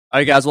All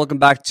right, guys, welcome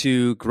back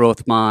to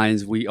Growth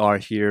Minds. We are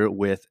here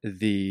with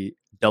the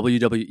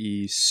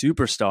WWE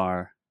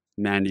superstar,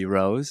 Mandy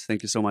Rose.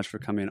 Thank you so much for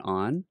coming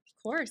on.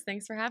 Of course.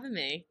 Thanks for having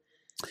me.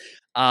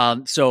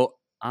 So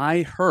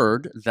I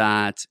heard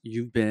that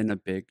you've been a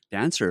big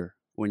dancer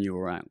when you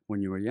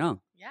were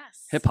young.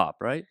 Yes. Hip hop,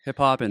 right? Hip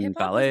hop and Hip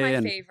hop was ballet my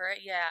and favorite.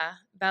 Yeah.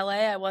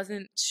 Ballet, I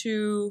wasn't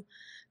too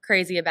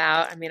crazy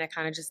about. I mean, I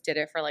kind of just did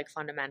it for like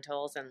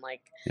fundamentals and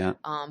like, yeah.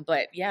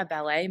 but yeah,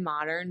 ballet,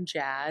 modern,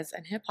 jazz,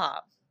 and hip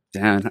hop.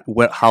 Dan,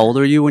 how old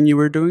are you when you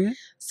were doing it?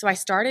 So I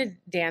started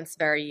dance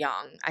very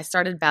young. I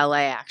started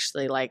ballet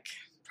actually, like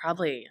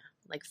probably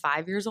like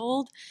 5 years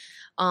old.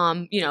 Just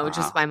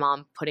Wow. my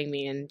mom putting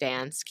me in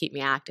dance, keep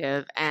me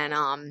active. And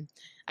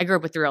I grew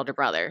up with three older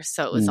brothers.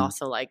 So it was Mm,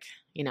 also like,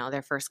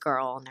 their first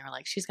girl. And they were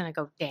like, she's going to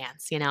go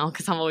dance,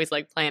 because I'm always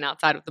like playing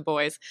outside with the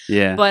boys.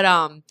 yeah. But,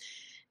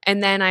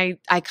 and then I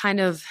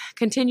kind of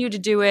continued to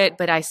do it,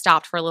 but I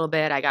stopped for a little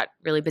bit. I got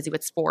really busy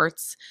with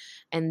sports.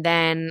 And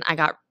then I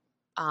got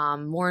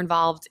more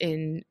involved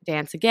in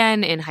dance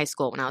again in high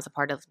school when I was a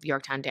part of the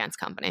Yorktown Dance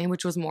Company,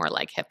 which was more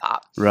like hip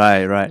hop.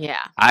 Right, right.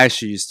 Yeah. I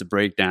actually used to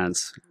break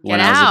dance when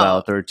Get I was out.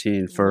 about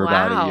 13 for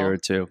about a year or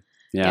two.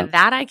 Yeah, Yeah.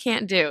 that I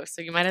can't do.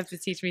 So you might have to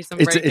teach me some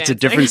It's breakdancing. it's a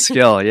different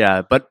skill,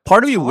 yeah. But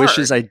part of me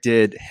wishes I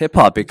did hip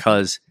hop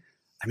because,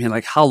 I mean,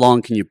 like, how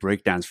long can you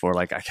break dance for?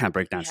 Like, I can't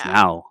break dance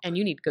now. And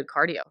you need good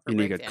cardio. You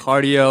need good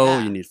cardio.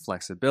 Yeah. You need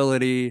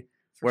flexibility.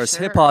 For Whereas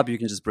sure. hip hop, you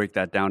can just break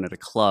that down at a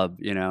club.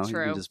 You know, you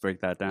True. can just break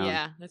that down.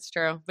 Yeah, that's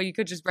true. But you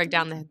could just break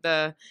down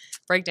the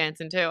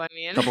breakdancing too. I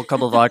mean,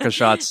 Couple vodka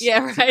shots. Yeah,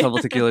 right. Couple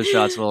tequila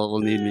shots will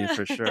need me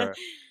for sure.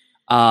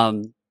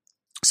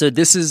 So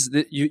this is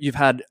you've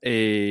had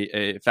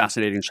a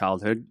fascinating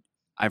childhood.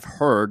 I've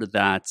heard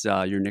that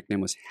your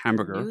nickname was I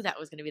Hamburger. knew that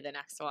was going to be the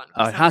next one.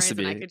 Oh, it has to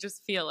be. I could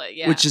just feel it.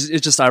 Yeah. Which is,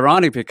 it's just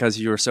ironic because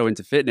you were so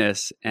into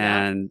fitness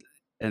and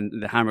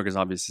the hamburger is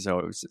obviously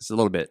it's a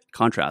little bit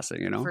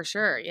contrasting, you know? For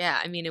sure. Yeah.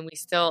 I mean, and we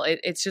still,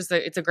 it's just,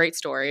 it's a great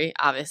story,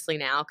 obviously,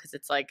 now, because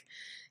it's like,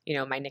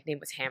 my nickname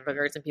was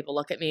Hamburgers, and people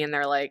look at me and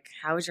they're like,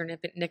 how is your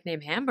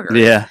nickname Hamburgers?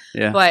 Yeah.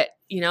 Yeah. But,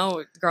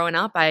 growing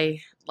up, I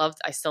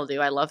still do.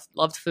 I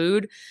loved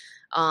food.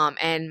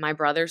 And my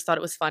brothers thought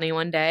it was funny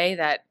one day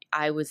that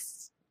I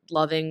was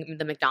loving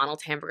the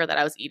McDonald's hamburger that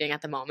I was eating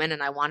at the moment,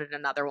 and I wanted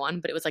another one,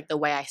 but it was like the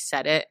way I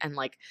said it, and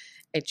like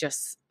it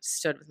just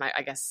stood with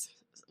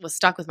was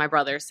stuck with my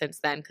brothers since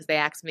then, because they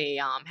asked me,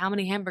 how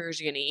many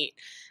hamburgers are you gonna eat?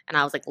 And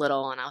I was like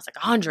little, and I was like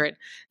 100,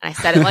 and I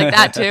said it like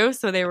that too.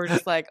 So they were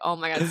just like, oh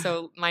my god.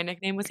 So my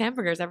nickname was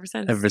Hamburgers ever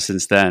since. Ever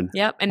since then.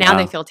 Yep. And now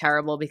they feel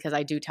terrible because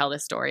I do tell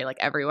this story like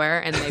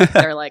everywhere, and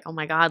they're like, oh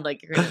my god,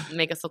 like you're gonna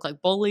make us look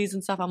like bullies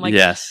and stuff. I'm like,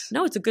 yes.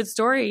 No, it's a good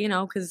story,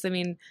 because I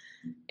mean,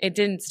 it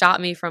didn't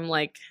stop me from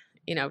like,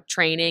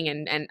 training,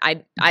 and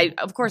I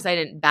of course I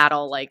didn't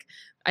battle, like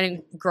I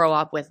didn't grow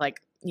up with like,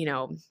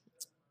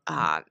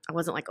 I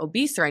wasn't like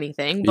obese or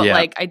anything, but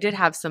like I did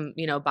have some,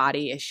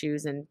 body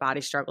issues and body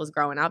struggles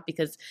growing up,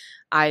 because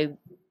I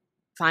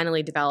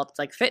finally developed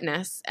like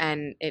fitness,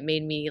 and it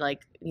made me like,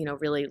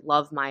 really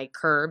love my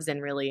curves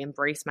and really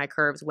embrace my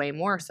curves way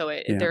more. So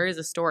there is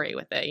a story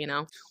with it,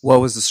 What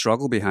was the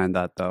struggle behind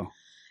that though?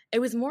 It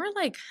was more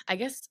like, I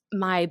guess,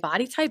 my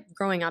body type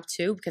growing up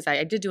too, because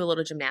I did do a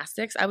little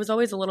gymnastics. I was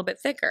always a little bit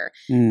thicker,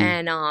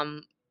 and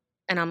I'm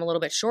a little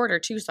bit shorter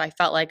too. So I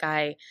felt like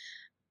I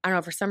don't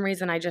know, for some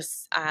reason I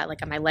just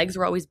like my legs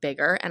were always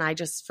bigger, and I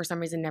just for some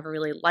reason never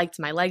really liked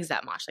my legs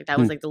that much. Like that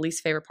was like the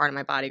least favorite part of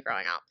my body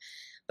growing up.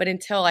 But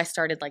until I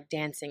started like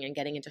dancing and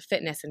getting into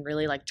fitness and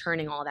really like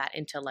turning all that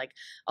into like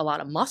a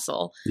lot of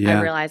muscle, I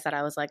realized that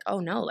I was like,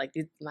 oh no, like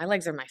my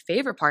legs are my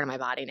favorite part of my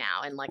body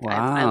now, and like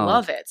I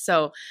love it.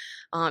 So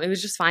it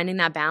was just finding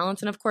that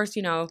balance, and of course,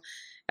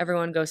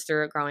 everyone goes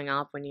through it growing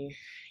up when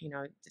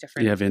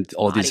different. You have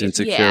all these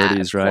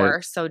insecurities, right?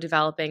 Course. So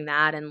developing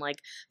that, and like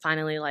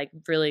finally like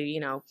really,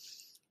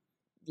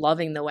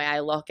 loving the way I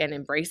look and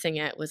embracing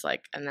it was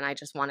like, and then I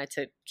just wanted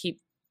to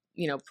keep,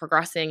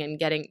 progressing and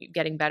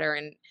getting better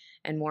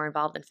and more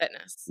involved in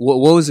fitness. What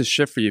was the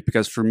shift for you?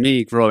 Because for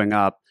me growing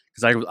up,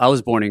 because I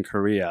was born in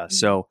Korea,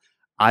 so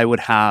I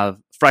would have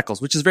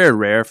freckles, which is very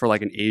rare for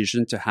like an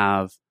Asian to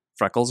have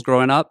freckles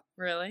growing up.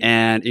 Really?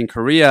 And in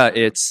Korea,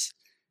 it's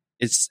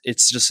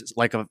just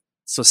like a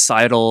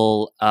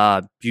societal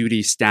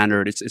beauty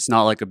standard. It's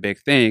not like a big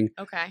thing.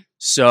 Okay.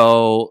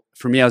 So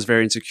for me, I was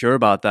very insecure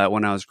about that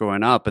when I was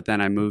growing up. But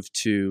then I moved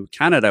to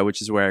Canada,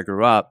 which is where I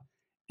grew up,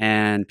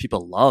 and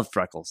people love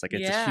freckles. Like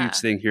it's a huge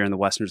thing here in the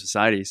Western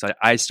society. So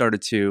I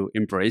started to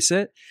embrace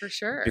it for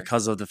sure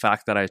because of the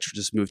fact that I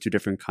just moved to a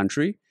different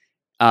country.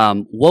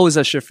 What was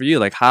that shift for you?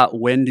 Like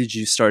when did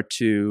you start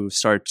to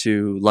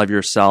love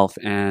yourself,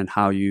 and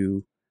how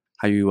you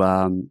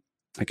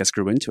I guess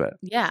grew into it?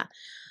 Yeah.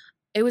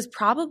 It was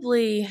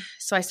probably,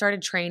 so I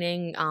started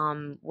training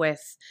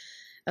with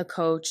a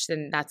coach,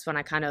 and that's when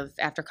I kind of,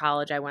 after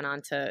college, I went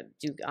on to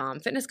do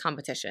fitness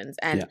competitions.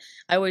 And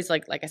I always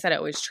like I said, I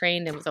always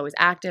trained and was always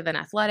active and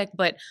athletic.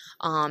 But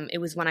it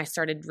was when I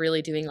started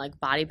really doing like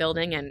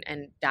bodybuilding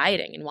and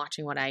dieting and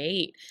watching what I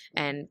ate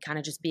and kind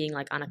of just being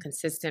like on a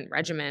consistent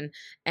regimen.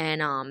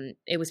 And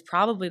it was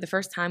probably, the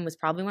first time was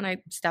probably when I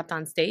stepped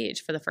on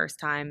stage for the first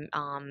time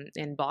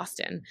in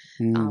Boston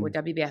with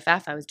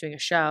WBFF. I was doing a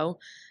show,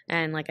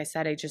 and like I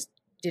said, I just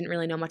didn't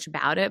really know much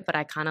about it, but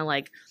I kind of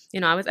like,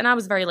 I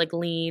was very like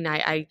lean.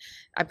 I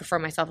prefer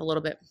myself a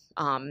little bit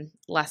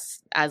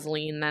less as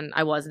lean than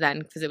I was then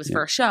because it was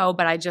for a show,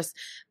 but I just,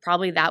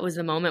 probably that was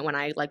the moment when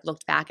I like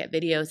looked back at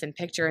videos and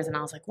pictures and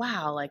I was like,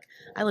 wow, like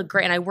I look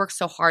great. And I worked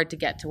so hard to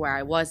get to where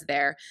I was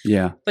there.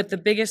 Yeah. But the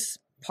biggest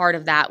part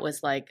of that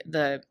was like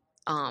the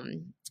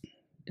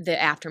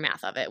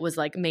aftermath of it was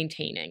like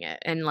maintaining it,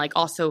 and like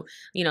also,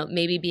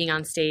 maybe being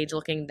on stage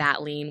looking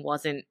that lean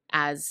wasn't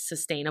as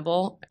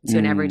sustainable to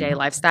an everyday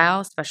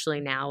lifestyle, especially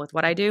now with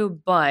what I do.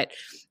 But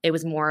it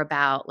was more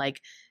about like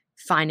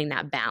finding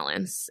that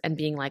balance and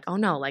being like, oh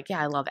no, like,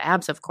 yeah, I love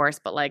abs, of course,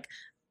 but like,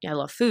 yeah, I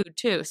love food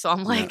too. So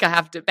I'm like, I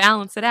have to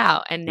balance it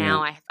out. And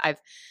now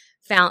I've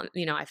found,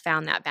 I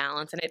found that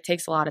balance, and it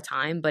takes a lot of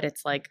time, but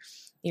it's like,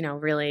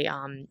 really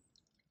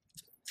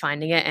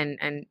finding it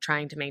and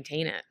trying to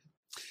maintain it.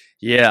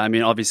 Yeah, I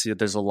mean, obviously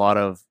there's a lot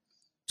of,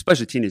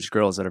 especially teenage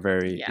girls, that are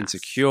very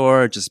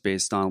insecure just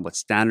based on what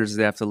standards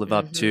they have to live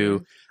up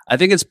to. I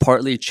think it's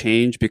partly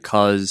changed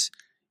because,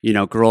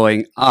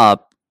 growing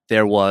up,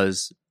 there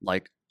was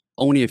like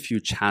only a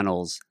few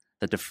channels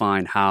that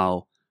define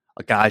how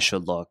a guy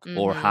should look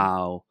or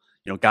how,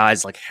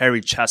 guys like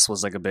hairy chest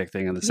was like a big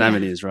thing in the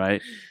 70s,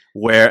 right?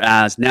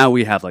 Whereas now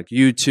we have like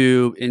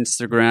YouTube,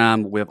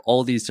 Instagram, we have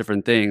all these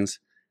different things.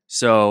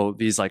 So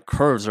these like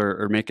curves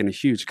are making a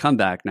huge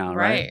comeback now,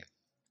 right?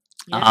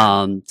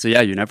 Yeah. So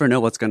yeah, you never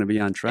know what's going to be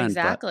on trend.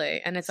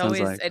 Exactly. And it's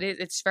always, like,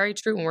 it's very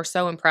true when we're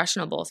so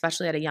impressionable,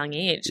 especially at a young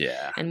age.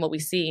 Yeah. And what we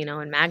see,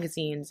 in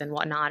magazines and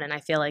whatnot. And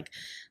I feel like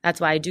that's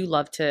why I do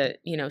love to,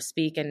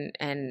 speak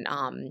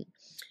and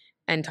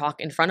talk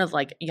in front of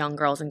like young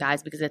girls and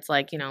guys, because it's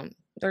like,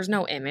 there's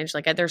no image.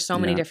 Like there's so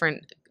many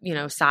different,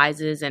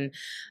 sizes and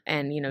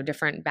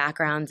different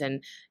backgrounds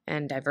and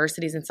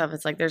diversities and stuff.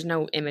 It's like, there's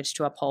no image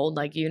to uphold.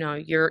 Like,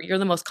 you're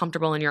the most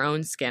comfortable in your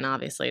own skin.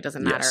 Obviously it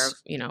doesn't matter,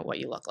 what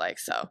you look like.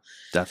 So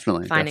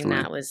finding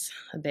that was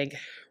a big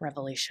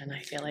revelation,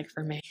 I feel like,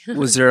 for me.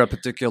 Was there a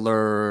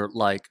particular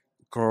like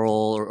girl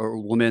or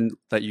woman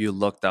that you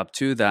looked up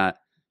to that,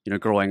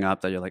 growing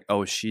up, that you're like,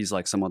 oh, she's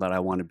like someone that I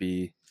want to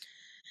be?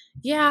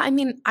 Yeah, I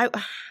mean, I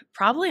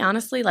probably,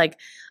 honestly, like,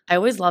 I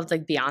always loved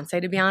like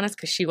Beyonce, to be honest,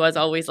 because she was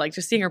always like,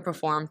 just seeing her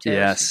perform too.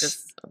 Yes. She's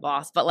just a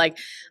boss. But like,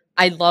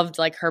 I loved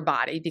like her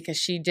body because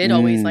she did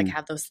always like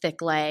have those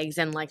thick legs,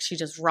 and like she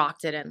just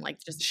rocked it, and like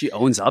just she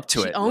owns up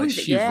to it. She owns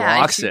it, she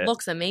rocks and she it.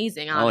 looks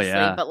amazing, honestly. Oh,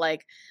 yeah. But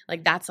like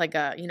that's like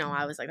a,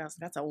 I was like,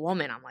 that's a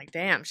woman. I'm like,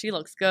 damn, she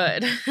looks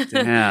good.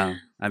 Damn,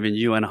 I mean,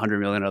 you and 100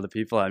 million other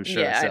people, I'm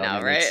sure. Yeah, so, I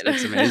know, right?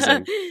 It's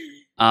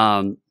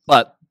amazing.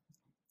 But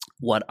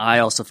what I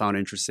also found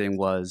interesting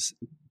was,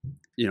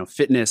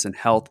 fitness and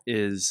health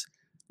is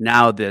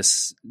now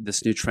this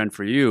new trend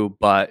for you,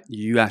 but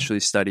you actually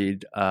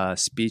studied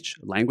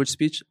language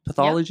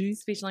pathology. Yep.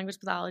 Speech language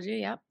pathology.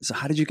 Yep. So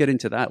how did you get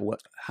into that?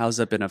 How's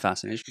that been a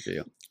fascination for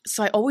you?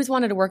 So I always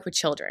wanted to work with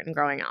children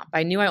growing up.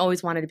 I knew I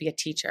always wanted to be a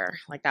teacher.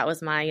 Like that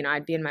was my,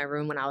 I'd be in my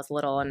room when I was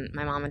little, and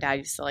my mom and dad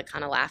used to like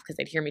kind of laugh because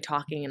they'd hear me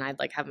talking, and I'd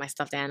like have my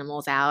stuffed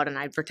animals out and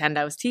I'd pretend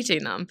I was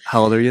teaching them.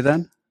 How old are you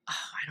then?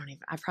 Oh,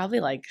 I probably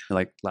like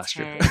last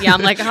 10. Year. Yeah,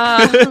 I'm like,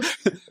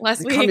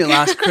 last week. Call me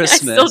last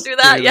Christmas. I still do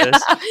that, yeah.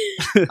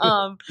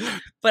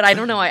 But I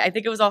don't know. I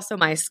think it was also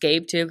my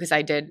escape too, because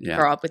I did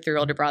grow up with 3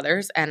 older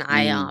brothers, and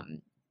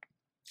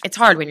it's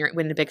hard when you're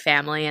in a big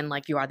family and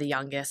like you are the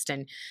youngest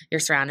and you're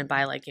surrounded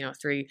by like,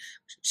 3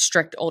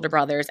 strict older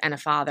brothers and a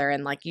father,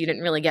 and like you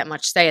didn't really get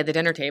much say at the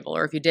dinner table,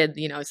 or if you did,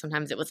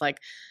 sometimes it was like,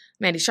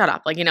 Mandy, shut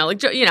up. Like,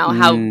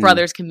 how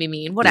brothers can be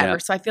mean, whatever. Yeah.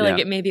 So I feel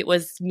like maybe it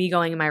was me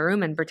going in my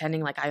room and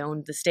pretending like I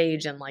owned the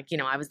stage and like,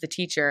 I was the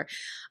teacher.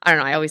 I don't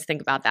know. I always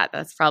think about that.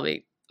 That's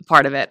probably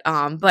part of it.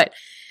 But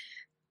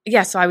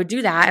yeah, so I would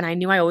do that, and I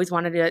knew I always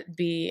wanted to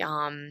be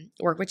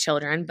work with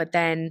children. But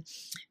then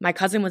my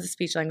cousin was a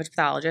speech language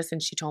pathologist,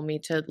 and she told me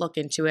to look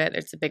into it.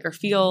 It's a bigger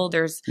field.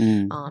 There's,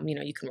 you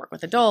can work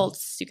with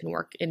adults, you can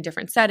work in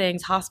different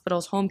settings,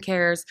 hospitals, home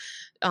care.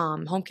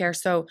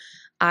 So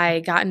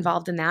I got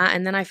involved in that,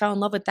 and then I fell in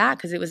love with that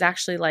because it was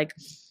actually like,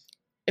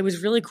 it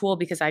was really cool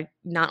because I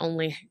not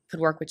only could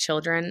work with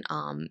children,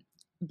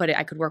 but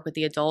I could work with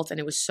the adults, and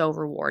it was so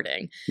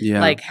rewarding.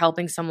 Yeah, like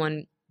helping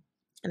someone.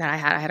 That I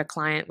had a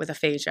client with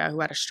aphasia who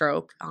had a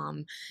stroke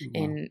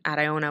at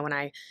Iona when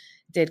I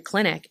did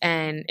clinic,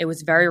 and it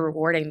was very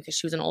rewarding because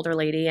she was an older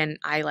lady, and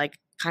I like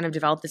kind of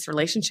developed this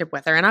relationship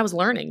with her, and I was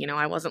learning,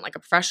 I wasn't like a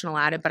professional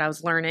at it, but I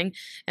was learning,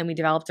 and we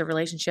developed a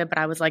relationship, but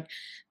I was like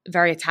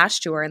very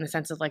attached to her in the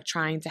sense of like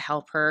trying to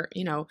help her,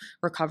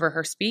 recover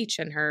her speech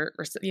and her,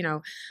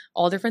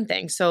 all different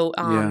things. So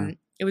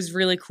it was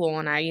really cool.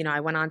 And I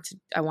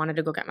wanted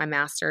to go get my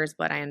master's,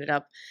 but I ended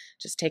up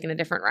just taking a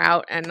different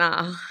route, and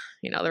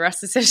the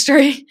rest is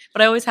history.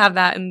 But I always have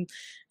that in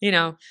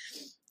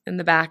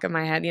the back of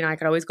my head. I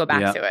could always go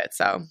back to it.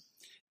 So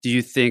do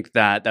you think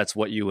that that's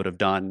what you would have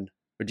done?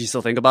 Or do you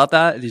still think about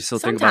that? Do you still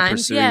think about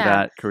pursuing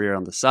that career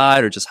on the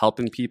side, or just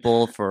helping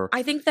people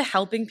I think the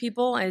helping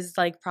people is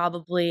like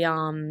probably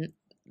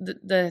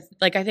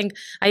I think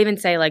I even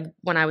say, like,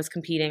 when I was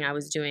competing, I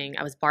was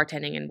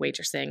bartending and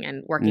waitressing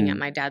and working at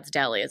my dad's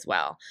deli as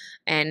well,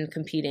 and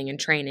competing and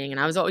training. And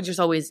I was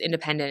always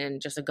independent and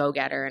just a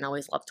go-getter, and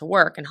always loved to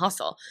work and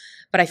hustle.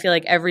 But I feel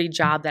like every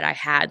job that I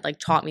had, like,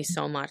 taught me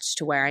so much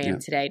to where I am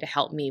today, to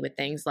help me with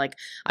things. Like,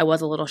 I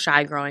was a little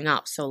shy growing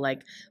up. So,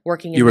 like,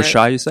 working You were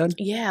shy, you said?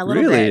 Yeah, a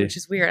little bit, which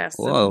is weird.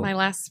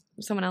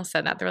 Someone else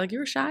said that. They were like, "You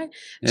were shy?"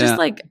 Just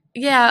like,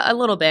 yeah, a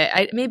little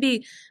bit.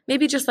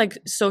 Maybe just like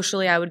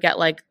socially, I would get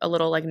like a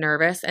little like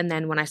nervous. And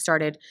then when I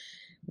started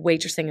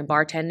waitressing and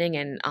bartending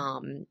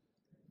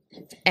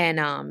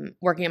and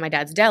working at my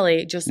dad's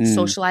deli, just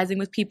socializing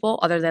with people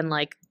other than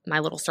like my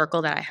little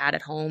circle that I had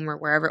at home or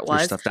wherever it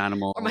was. Your stuffed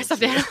animals. Or my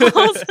stuffed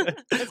animals.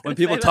 When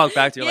people talk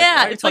back to you, like,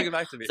 why are you talking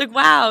back to me? It's like,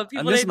 wow,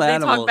 people, they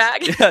talk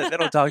back. Yeah, they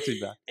don't talk to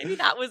you back. Maybe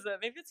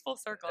maybe it's full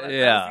circle.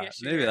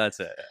 Maybe that's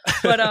it.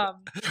 But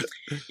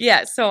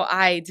yeah, so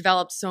I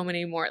developed so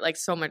many more, like,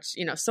 so much,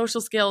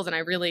 social skills, and I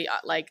really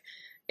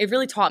it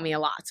really taught me a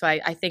lot. So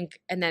I think,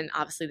 and then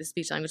obviously the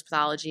speech language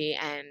pathology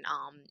and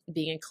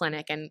being in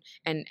clinic and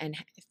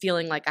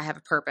feeling like I have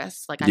a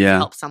purpose, like I can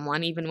help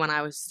someone even when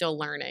I was still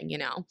learning,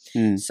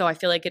 So I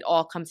feel like it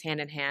all comes hand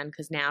in hand,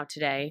 because now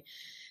today,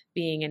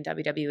 being in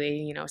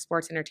WWE,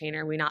 sports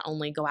entertainer, we not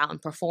only go out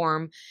and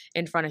perform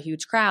in front of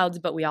huge crowds,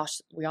 but we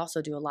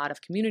also do a lot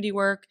of community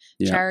work,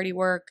 charity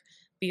work,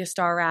 Be a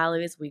Star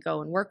rallies. We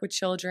go and work with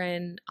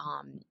children.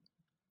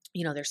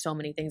 There's so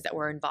many things that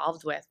we're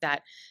involved with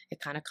that it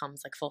kind of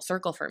comes like full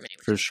circle for me.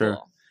 For sure.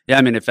 Cool. Yeah.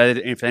 I mean, if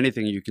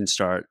anything, you can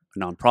start a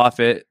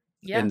nonprofit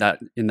in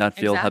that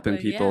field, helping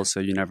people. So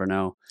you never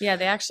know.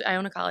 Yeah.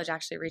 Iona College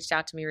actually reached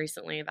out to me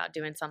recently about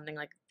doing something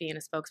like being a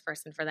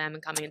spokesperson for them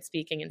and coming and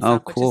speaking and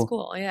stuff, cool. Which is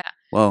cool. Yeah.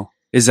 Whoa.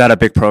 Is that a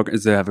big program?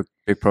 Does they have a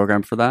big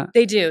program for that?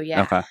 They do.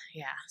 Yeah. Okay.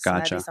 Yeah. So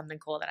gotcha. That'd be something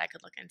cool that I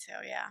could look into.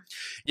 Yeah.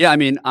 Yeah. I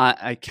mean,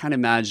 I can't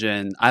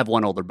imagine. I have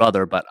one older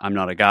brother, but I'm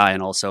not a guy.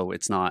 And also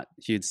it's not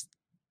huge.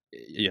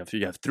 You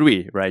have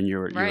three, right? And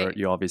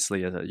you're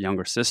obviously a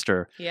younger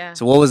sister. Yeah.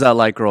 So what was that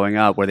like growing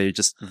up? Were they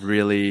just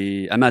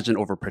really, I imagine,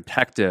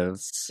 overprotective?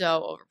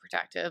 So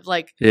overprotective.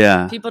 Like,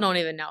 people don't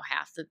even know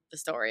half the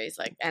stories.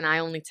 Like, and I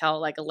only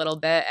tell like a little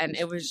bit, and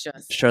it was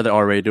just sure the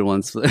R-rated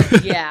ones.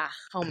 Yeah.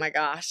 Oh my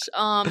gosh.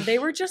 They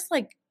were just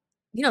like,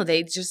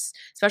 they just,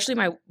 especially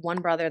my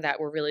one brother that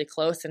were really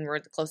close, and we're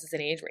the closest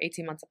in age. We're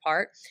 18 months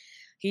apart.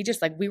 He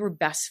just, like, we were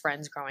best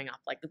friends growing up.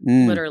 Like,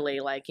 literally,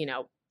 like,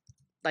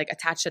 like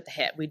attached at the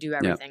hip. We do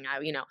everything.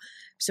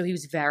 So he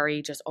was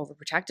very just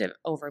overprotective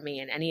over me,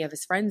 and any of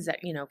his friends that,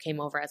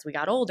 came over as we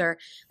got older,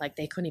 like,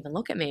 they couldn't even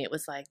look at me. It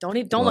was like, don't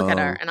look at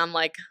her. And I'm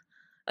like,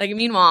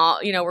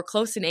 meanwhile, we're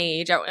close in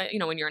age,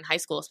 when you're in high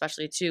school,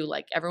 especially too,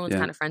 like, everyone's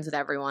kind of friends with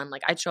everyone.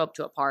 Like, I'd show up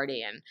to a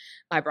party and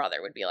my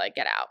brother would be like,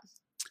 get out.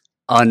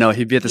 Oh no,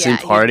 he'd be at the same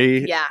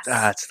party. Yes.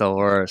 That's the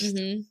worst.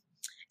 Mm-hmm.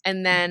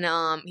 And then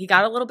he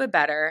got a little bit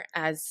better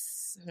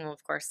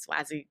of course,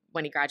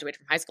 when he graduated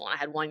from high school, and I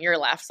had 1 year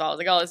left. So I was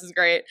like, oh, this is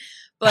great.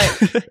 But,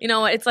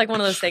 it's like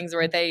one of those things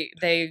where they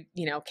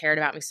cared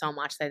about me so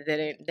much that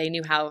they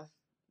knew how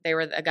they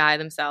were a guy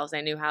themselves.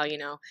 They knew how,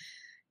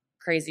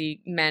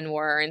 crazy men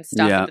were and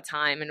stuff at the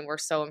time, and were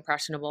so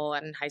impressionable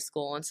in high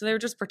school. And so they were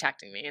just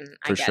protecting me, and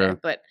I get it.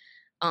 But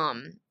I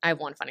have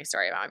one funny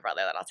story about my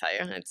brother that I'll tell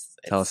you.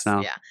 Tell us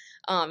now.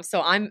 Yeah.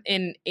 So I'm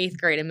in 8th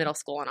grade in middle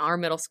school, and our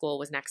middle school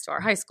was next to our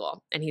high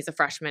school, and he's a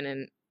freshman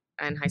in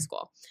high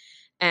school.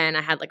 And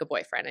I had like a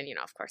boyfriend, and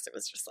of course, it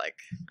was just like,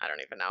 I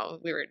don't even know.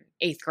 We were in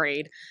 8th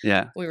grade.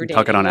 Yeah, we were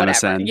talking on whatever.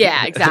 MSN.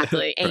 Yeah,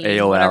 exactly.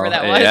 AOL, whatever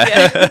that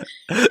was.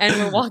 Yeah. And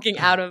we're walking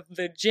out of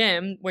the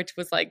gym, which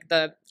was like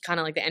the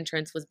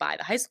entrance was by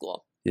the high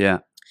school. Yeah,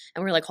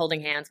 and we're like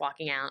holding hands,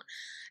 walking out.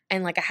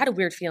 And like I had a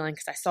weird feeling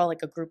because I saw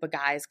like a group of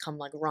guys come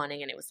like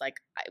running, and it was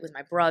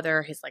my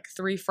brother, his like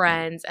 3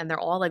 friends, and they're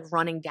all like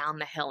running down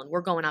the hill, and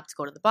we're going up to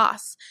go to the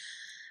bus.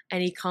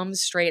 And he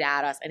comes straight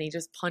at us, and he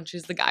just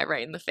punches the guy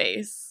right in the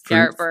face.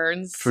 Garrett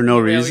Burns. For no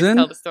reason?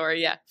 Tell the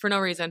story, yeah, for no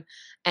reason.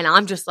 And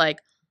I'm just like,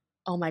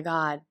 oh my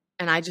God.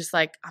 And I'm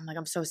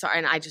so sorry.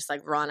 And I just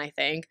like run, I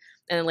think.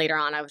 And then later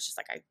on, I was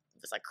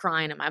like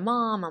crying at my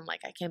mom. I'm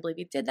like, I can't believe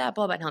he did that.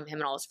 Blah, blah. And him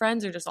and all his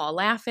friends are just all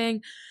laughing.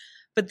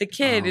 But the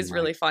kid is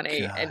really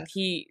funny. God. And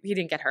he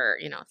didn't get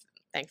hurt,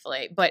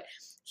 thankfully. But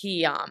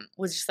he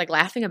was just like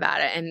laughing about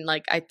it. And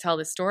like I tell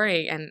this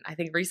story, and I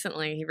think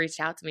recently he reached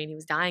out to me, and he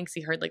was dying because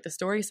he heard like the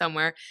story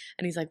somewhere,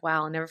 and he's like,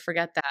 wow, I'll never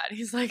forget that.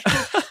 He's like,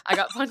 I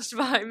got punched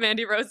by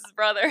Mandy Rose's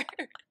brother.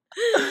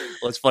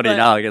 Well, it's funny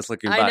now, I guess,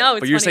 looking back. I know,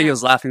 but you're saying he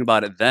was laughing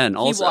about it then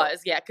also. He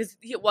was, yeah, because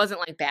it wasn't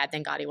like bad.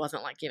 Thank God he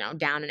wasn't like,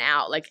 down and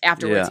out. Like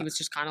afterwards he was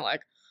just kind of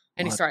like,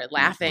 And he started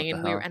laughing,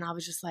 and I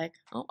was just like,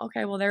 oh,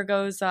 okay, well, there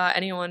goes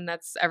anyone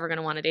that's ever going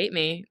to want to date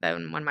me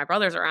then when my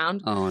brother's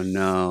around. Oh,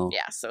 no.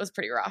 Yeah, so it was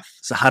pretty rough.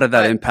 So how did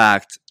that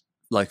impact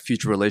like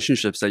future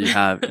relationships that you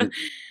have? Like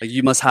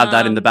you must have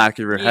that in the back of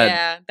your head.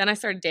 Yeah. Then I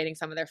started dating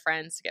some of their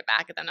friends to get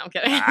back at them. No, I'm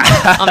kidding.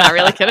 I'm not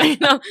really kidding.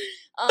 No.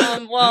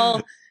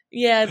 Well,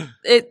 yeah,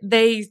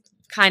 they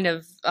kind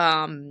of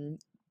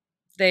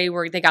they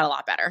got a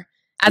lot better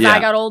as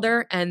I got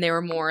older, and they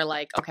were more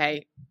like,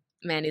 okay,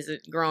 Mandy's a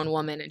grown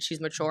woman and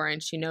she's mature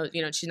and she knows,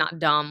 she's not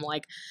dumb.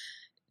 Like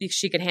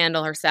she could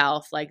handle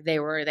herself. Like they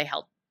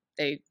got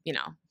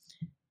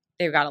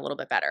a little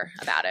bit better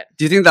about it.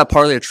 Do you think that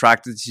partly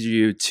attracted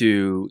you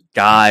to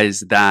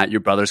guys that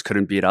your brothers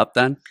couldn't beat up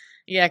then?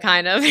 Yeah,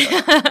 kind of. You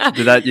think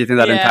that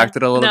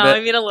impacted a little bit? No,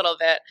 I mean a little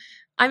bit.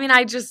 I mean,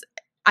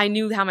 I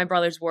knew how my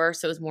brothers were,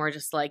 so it was more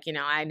just like,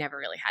 I never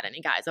really had any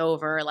guys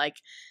over, like,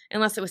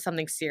 unless it was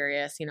something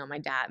serious. My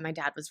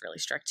dad was really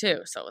strict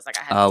too, so it was like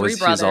I had 3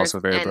 brothers also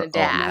and a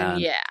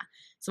dad. Yeah,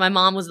 so my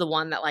mom was the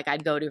one that like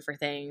I'd go to for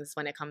things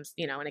when it comes,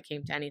 when it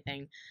came to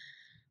anything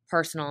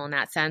personal in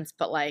that sense.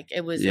 But like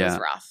it was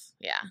rough.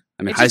 Yeah,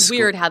 I mean, it's just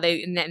weird how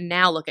they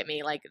now look at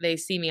me like they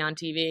see me on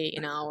TV,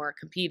 or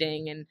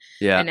competing, and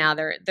now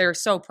they're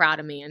so proud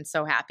of me and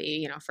so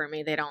happy, for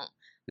me. They don't.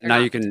 Now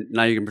you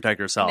can protect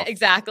yourself.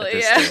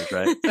 Exactly. Stage,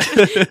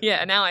 right?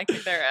 Yeah. Now I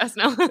kick their ass.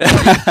 No.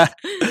 Yeah.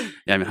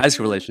 I mean, high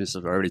school relationships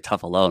are already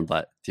tough alone,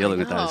 but dealing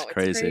with that is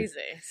crazy. It's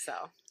crazy.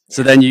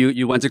 So then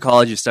you went to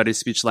college, you studied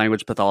speech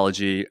language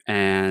pathology,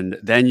 and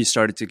then you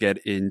started to get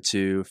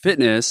into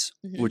fitness,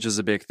 which is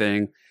a big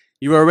thing.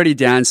 You were already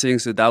dancing,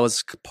 so that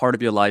was part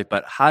of your life.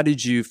 But how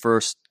did you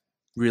first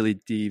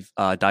really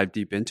dive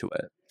deep into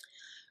it?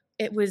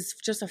 It was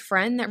just a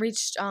friend that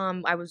reached,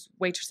 I was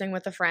waitressing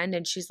with a friend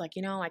and she's like,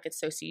 I could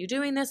so see you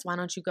doing this. Why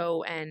don't you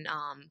go and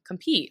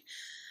compete?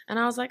 And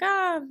I was like,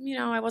 I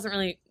wasn't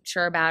really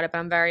sure about it, but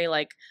I'm very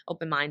like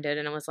open-minded.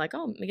 And I was like,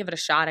 oh, let me give it a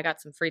shot. I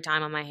got some free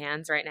time on my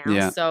hands right now.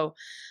 Yeah. So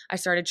I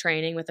started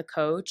training with a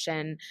coach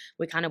and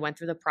we kind of went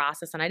through the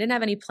process. And I didn't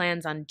have any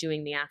plans on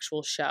doing the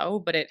actual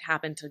show, but it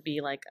happened to be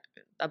like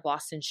a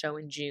Boston show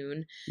in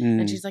June.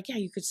 And she's like, yeah,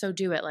 you could so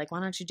do it. Like, why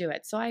don't you do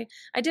it? So I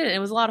did it. It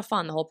was a lot of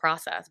fun, the whole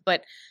process,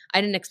 but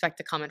I didn't expect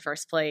to come in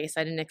first place.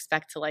 I didn't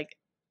expect to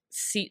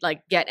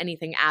get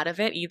anything out of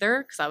it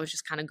either, because I was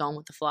just kind of going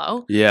with the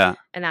flow. Yeah.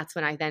 And that's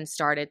when I then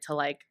started to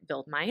like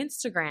build my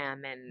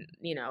Instagram and,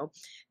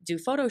 do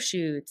photo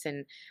shoots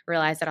and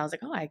realize that I was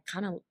like, oh, I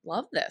kind of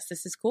love this.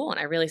 This is cool. And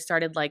I really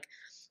started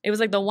it was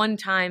like the one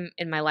time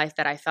in my life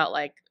that I felt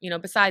like,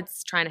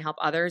 besides trying to help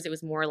others, it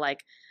was more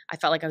like I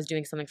felt like I was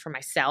doing something for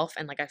myself.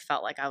 And like I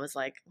felt like I was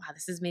like, wow,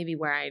 this is maybe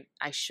where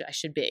I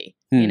should be.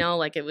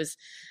 Like it was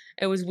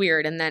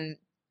weird. And then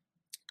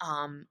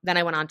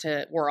I went on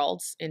to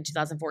Worlds in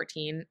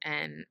 2014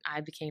 and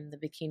I became the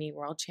bikini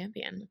world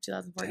champion of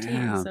 2014.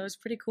 Damn. So it was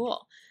pretty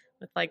cool.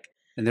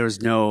 And there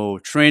was no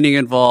training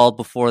involved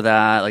before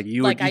that. Like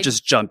you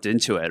just jumped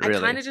into it, really.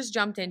 I kind of just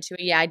jumped into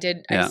it. Yeah, I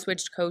did. Yeah. I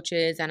switched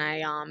coaches and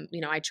I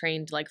I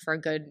trained like for a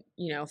good,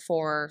 4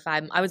 or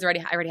 5. I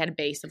already had a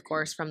base, of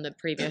course, from the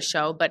previous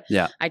show, but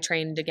I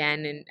trained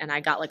again and I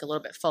got like a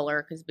little bit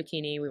fuller because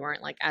bikini, we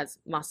weren't like as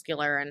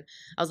muscular and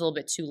I was a little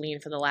bit too lean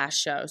for the last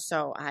show.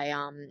 So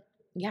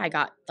I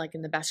got like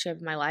in the best shape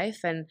of my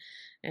life and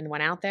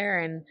went out there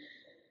and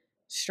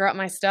strut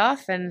my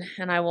stuff and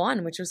I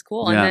won, which was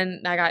cool. Yeah. And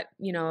then I got,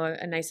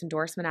 a nice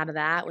endorsement out of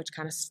that, which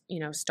kind of,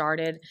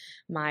 started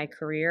my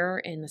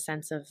career in the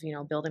sense of,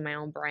 building my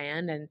own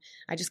brand. And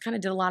I just kind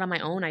of did a lot on my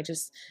own. I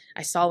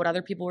saw what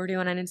other people were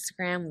doing on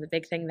Instagram. The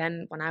big thing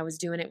then when I was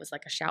doing it was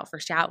like a shout for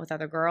shout with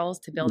other girls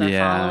to build our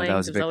following. That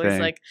was a big always thing.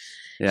 Like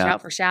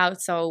shout for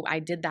shout. So I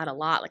did that a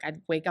lot. Like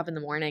I'd wake up in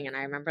the morning and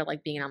I remember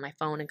like being on my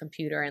phone and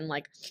computer and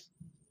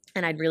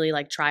and I'd really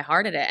like try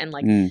hard at it. And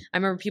like, I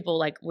remember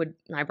people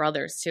my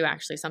brothers too,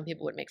 actually, some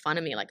people would make fun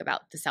of me like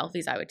about the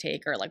selfies I would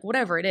take or like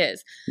whatever it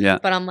is. Yeah.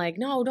 But I'm like,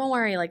 no, don't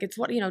worry. Like it's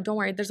don't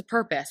worry. There's a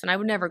purpose. And I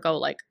would never go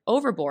like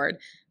overboard,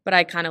 but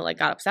I kind of like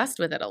got obsessed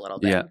with it a little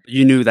bit. Yeah.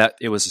 You knew that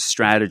it was a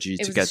strategy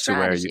to get to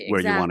where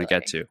you want to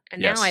get to.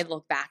 And now I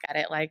look back at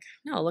it like,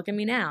 no, look at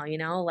me now,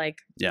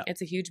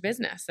 it's a huge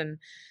business. And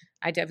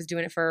I was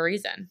doing it for a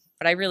reason,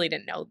 but I really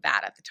didn't know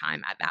that at the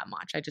time that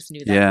much. I just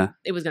knew that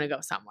it was going to go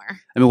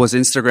somewhere. I mean, was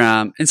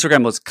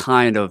Instagram was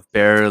kind of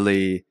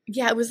barely.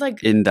 Yeah, it was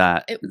like in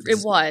that. It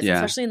was,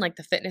 especially in like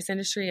the fitness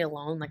industry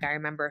alone. Like I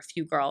remember a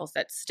few girls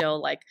that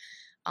still like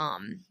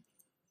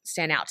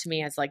stand out to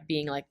me as like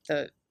being like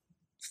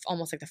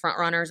almost like the front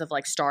runners of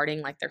like starting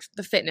like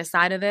the fitness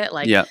side of it,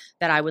 like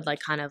that I would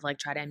like kind of like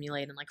try to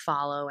emulate and like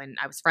follow, and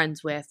I was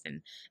friends with,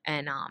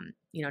 and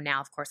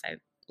now of course I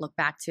look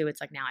back to,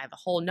 it's like now I have a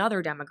whole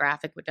nother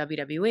demographic with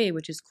WWE,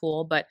 which is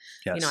cool, but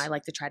I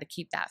like to try to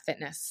keep that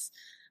fitness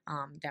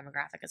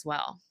demographic as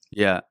well.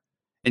 Yeah.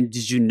 And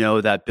did you know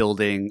that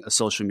building a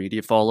social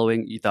media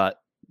following,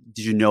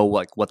 did you know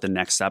like what the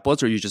next step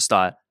was, or you just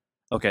thought,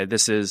 okay,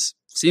 this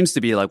seems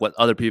to be like what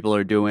other people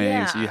are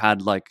doing, so you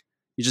had like,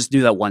 you just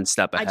knew that one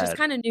step ahead? I just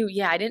kind of knew,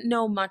 I didn't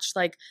know much,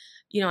 like,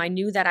 I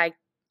knew that I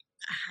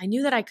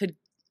could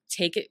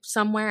take it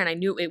somewhere, and I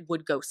knew it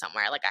would go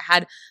somewhere. Like I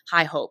had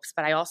high hopes,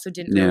 but I also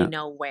didn't really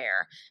know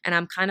where. And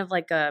I'm kind of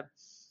like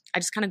I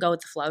just kind of go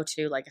with the flow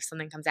too. Like if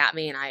something comes at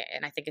me and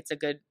I think it's a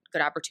good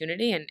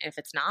opportunity, and if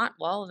it's not,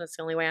 well, that's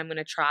the only way I'm going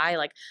to try.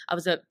 Like I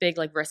was a big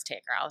like risk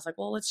taker. I was like,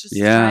 well, let's just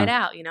try it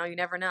out. You know, you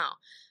never know.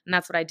 And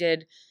that's what I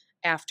did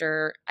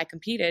after I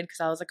competed,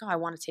 because I was like, oh, I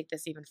want to take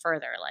this even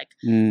further. Like,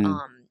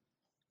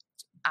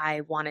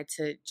 I wanted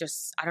to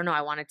I don't know,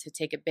 I wanted to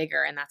take it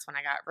bigger. And that's when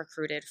I got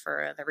recruited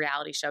for the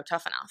reality show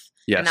Tough Enough.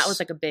 Yes. And that was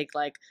like a big,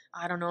 like,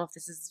 I don't know if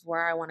this is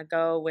where I want to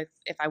go with,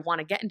 if I want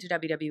to get into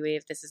WWE,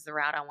 if this is the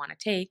route I want to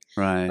take.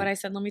 Right. But I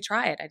said, let me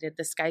try it. I did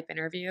the Skype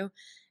interview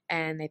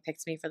and they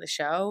picked me for the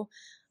show.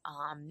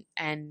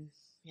 And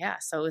yeah,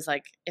 so it was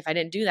like, if I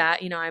didn't do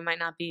that, you know, I might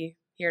not be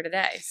here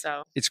today.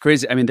 So it's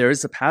crazy. I mean, there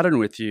is a pattern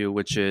with you,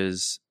 which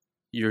is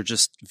you're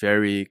just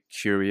very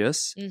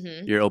curious.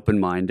 Mm-hmm. You're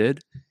open-minded.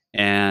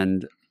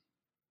 And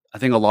I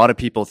think a lot of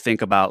people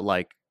think about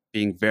like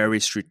being very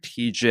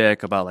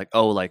strategic about like,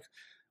 oh, like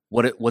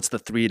what's the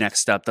 3 next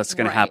step that's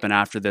going to happen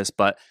after this?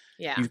 But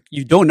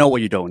you don't know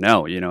what you don't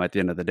know, you know, at the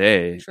end of the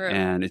day. True.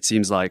 And it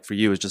seems like for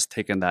you, it's just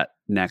taking that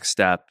next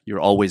step. You're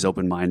always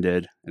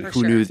open-minded. And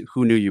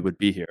who knew you would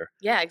be here?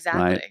 Yeah,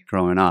 exactly. Right?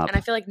 Growing up. And I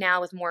feel like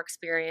now with more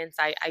experience,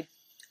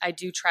 I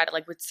do try to,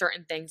 like, with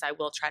certain things, I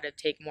will try to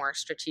take more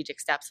strategic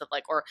steps of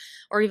like,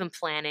 or even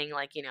planning,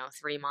 like, you know,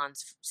 3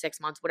 months,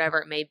 6 months, whatever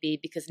it may be,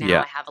 because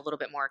now I have a little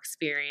bit more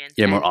experience.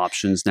 Yeah, more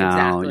options now.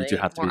 Exactly. You do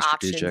have to more be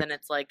strategic. Options, and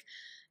it's like,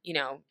 you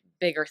know,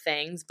 bigger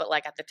things. But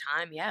like at the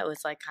time, it was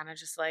like kind of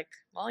just like,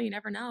 well, you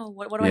never know.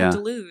 What do I have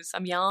to lose?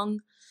 I'm young,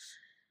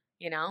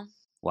 you know?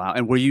 Wow.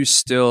 And were you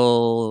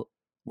still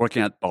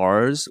working at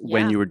bars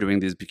when you were doing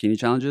these bikini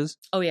challenges?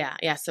 Oh yeah.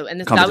 Yeah. So, and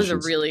that was a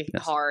really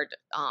hard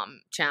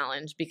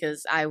challenge,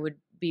 because I would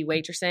be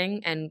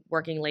waitressing and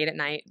working late at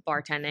night,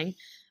 bartending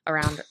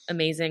around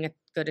amazing,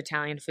 good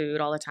Italian food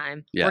all the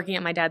time. Yeah. Working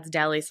at my dad's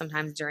deli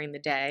sometimes during the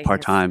day.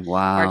 Part-time.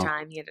 Wow.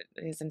 Part-time. He had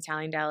an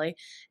Italian deli.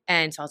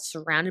 And so I was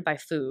surrounded by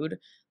food,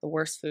 the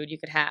worst food you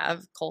could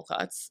have, cold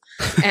cuts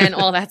and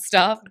all that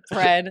stuff,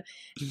 bread.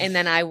 And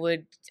then I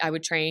would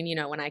train, you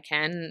know, when I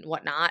can and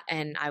whatnot.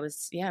 And I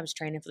was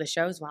training for the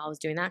shows while I was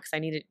doing that, because I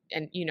needed,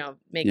 and, you know,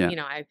 you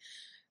know,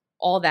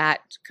 all that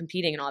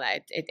competing and all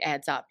that, it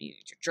adds up. Your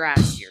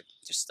dress, your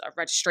just a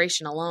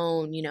registration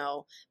alone, you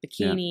know,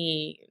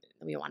 bikini,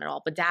 we wanted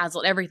all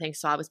bedazzled, everything.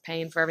 So I was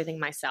paying for everything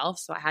myself.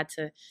 So I had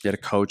to get a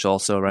coach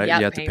also, right? You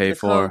had to pay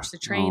for the coach, the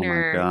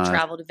trainer,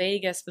 travel to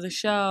Vegas for the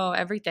show,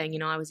 everything. You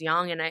know, I was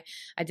young and I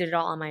did it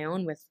all on my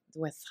own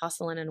with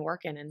hustling and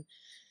working. And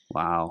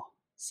wow.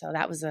 So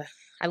that was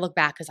I look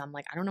back because I'm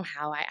like, I don't know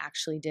how I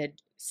actually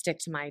did stick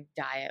to my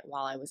diet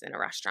while I was in a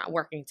restaurant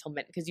working until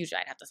midnight, because usually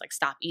I'd have to like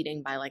stop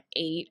eating by like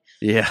 8.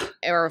 Yeah.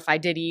 Or if I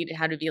did eat, it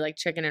had to be like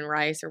chicken and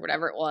rice or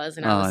whatever it was.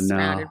 And I was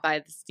surrounded by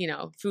this, you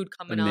know, food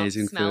coming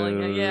amazing up, smelling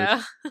food. It.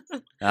 Yeah.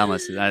 That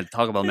must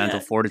talk about mental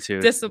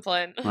fortitude.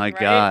 Discipline. My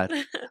God.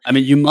 I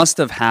mean, you must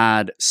have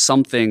had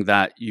something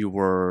that you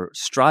were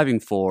striving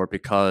for,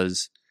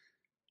 because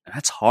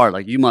that's hard.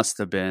 Like you must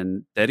have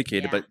been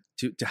dedicated, but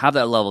to have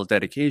that level of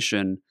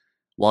dedication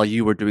while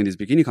you were doing these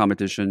bikini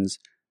competitions,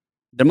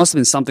 there must have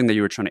been something that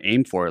you were trying to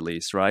aim for, at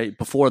least, right?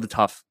 Before the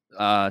Tough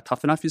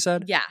Enough, you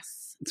said?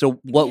 Yes. So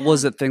what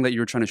was the thing that you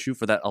were trying to shoot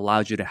for that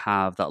allowed you to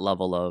have that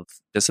level of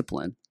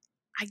discipline?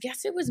 I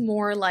guess it was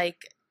more like,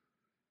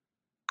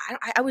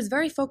 I was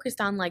very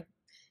focused on like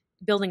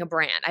building a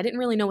brand. I didn't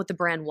really know what the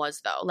brand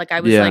was though. Like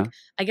I was like,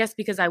 I guess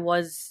because I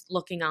was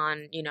looking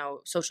on, you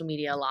know, social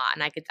media a lot,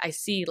 and I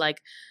see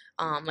like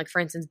for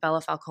instance, Bella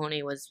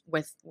Falcone was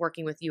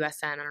working with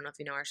USN. I don't know if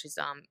you know her. She's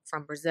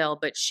from Brazil,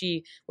 but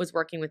she was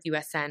working with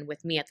USN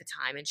with me at the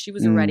time, and she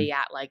was already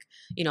at like,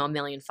 you know, 1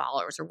 million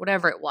followers or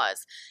whatever it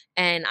was.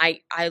 And I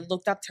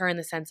looked up to her in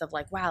the sense of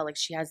like, wow, like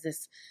she has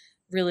this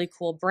really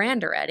cool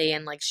brand already,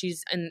 and like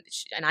and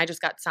I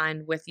just got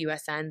signed with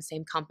USN,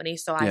 same company.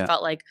 So I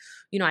felt like,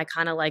 you know, I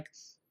kind of like,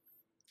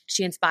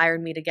 she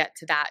inspired me to get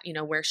to that, you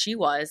know, where she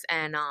was.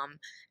 And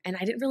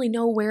I didn't really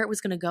know where it was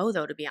going to go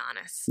though, to be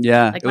honest.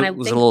 Yeah. Like when it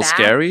was a little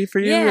scary for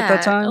you at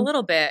that time? A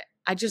little bit.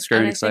 I just, scary,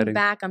 and I exciting. think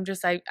back, I'm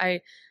just,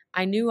 I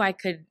knew I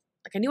could,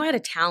 like, I knew I had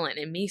a talent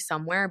in me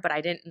somewhere, but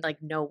I didn't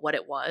like know what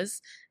it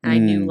was. And I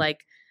knew like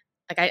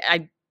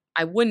I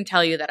wouldn't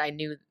tell you that I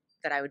knew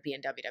that I would be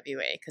in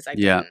WWE, because I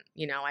didn't,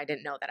 you know, I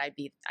didn't know that I'd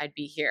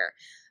be here.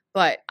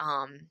 But,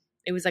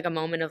 it was like a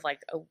moment of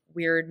like a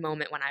weird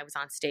moment when I was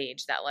on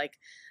stage that like,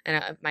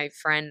 and my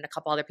friend and a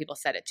couple other people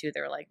said it too.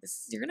 They were like,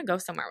 you're going to go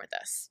somewhere with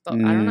this, but I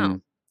don't know.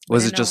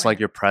 Was it just like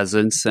your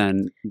presence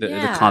and the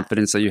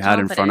confidence that you had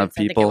in front of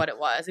people? I think what it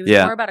was. It was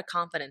more about a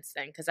confidence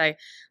thing, because like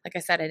I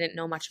said, I didn't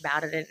know much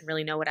about it. I didn't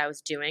really know what I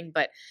was doing,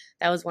 but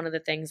that was one of the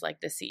things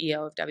like the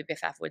CEO of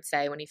WBFF would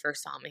say when he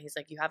first saw me. He's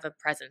like, you have a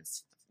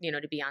presence, you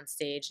know, to be on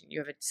stage. You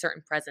have a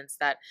certain presence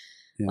that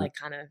like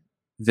kind of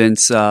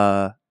Vince,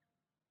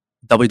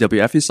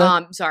 WWF, you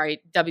said?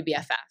 Sorry,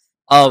 WBFF.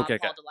 Oh, okay.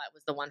 Paul Dillette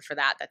was the one for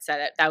that said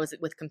it. That was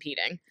with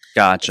competing.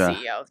 Gotcha.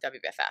 The CEO of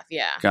WBFF.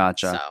 Yeah.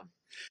 Gotcha. So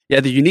Yeah,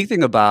 the unique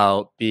thing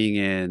about being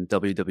in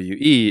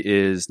WWE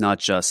is not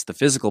just the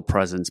physical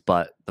presence,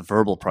 but the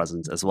verbal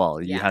presence as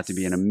well. You have to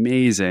be an Yes.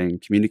 amazing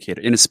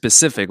communicator in a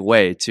specific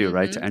way too,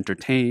 right? To Mm-hmm.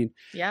 entertain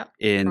Yep.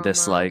 in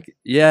this Promo.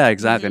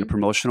 exactly, in a Mm-hmm.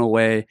 promotional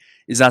way.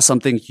 Is that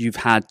something you've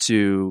had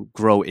to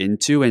grow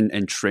into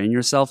and train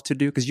yourself to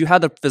do? Because you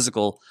had the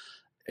physical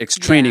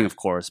training, Yeah. of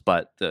course,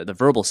 but the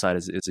verbal side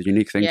is a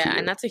unique thing for Yeah, you.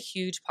 and that's a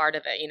huge part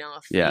of it. You know,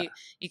 if Yeah,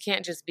 you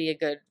can't just be a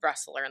good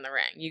wrestler in the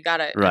ring. You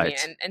gotta. I mean,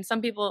 right. and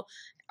some people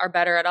are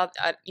better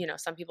at you know,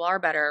 some people are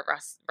better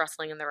at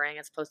wrestling in the ring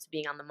as opposed to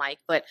being on the mic.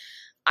 But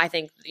I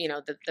think, you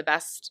know, the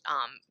best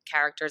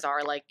characters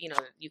are like, you know,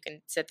 you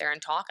can sit there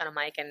and talk on a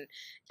mic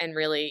and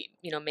really,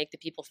 you know, make the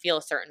people feel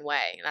a certain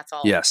way. That's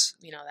all. Yes.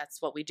 You know,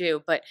 that's what we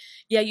do. But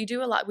yeah, you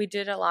do a lot. We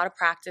did a lot of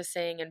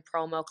practicing and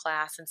promo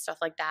class and stuff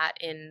like that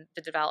in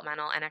the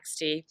developmental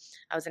NXT.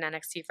 I was in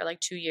NXT for like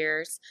 2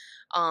 years.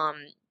 Um,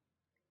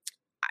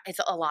 it's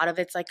a lot of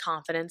it's like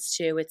confidence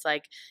too. It's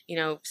like, you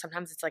know,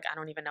 sometimes it's like I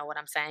don't even know what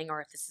I'm saying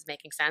or if this is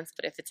making sense.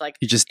 But if it's like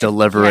You just if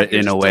deliver yeah, it if you're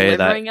in a just way that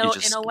delivering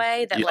it in a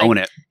way that you like own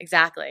it.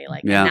 exactly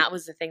like, and Yeah. that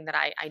was the thing that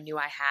I knew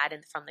I had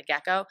from the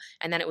get go.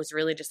 And then it was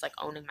really just like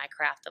owning my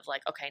craft of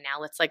like, okay, now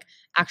let's like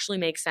actually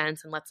make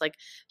sense and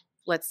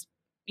let's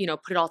you know,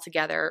 put it all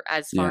together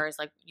as Yeah. far as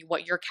like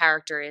what your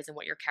character is and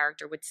what your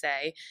character would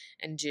say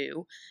and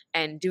do.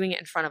 And doing it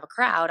in front of a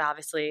crowd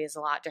obviously is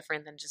a lot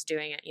different than just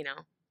doing it, you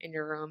know, in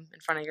your room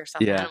in front of your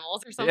stuffed Yeah.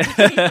 animals or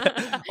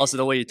something. Also,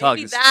 the way you talk.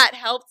 Maybe that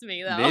helped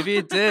me though. Maybe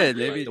it did.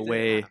 Maybe the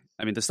way.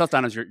 I mean, the stuffed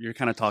animals you're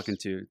kind of talking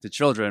to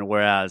children,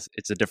 whereas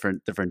it's a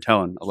different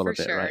tone a little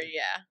For bit, sure, right?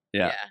 yeah.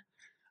 Yeah.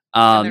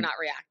 And they're not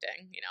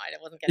reacting. You know,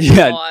 I wasn't getting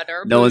Yeah. applaud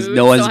or No booed,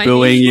 one's so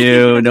booing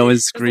you. No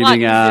one's it was a lot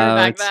screaming easier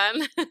out. back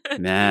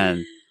then.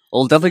 Man,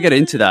 we'll definitely get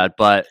into that,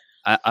 but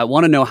I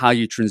want to know how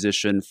you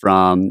transition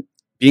from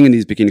being in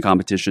these bikini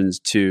competitions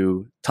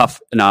to Tough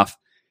Enough,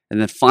 and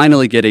then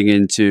finally getting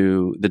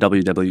into the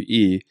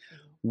WWE.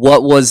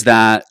 What was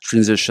that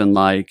transition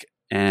like?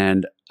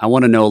 And I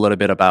want to know a little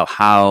bit about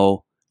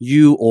how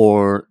you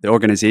or the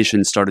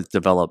organization started to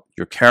develop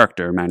your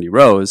character, Mandy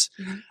Rose,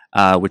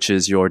 which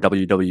is your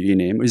WWE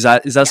name. Is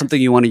that Yes.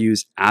 something you want to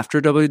use after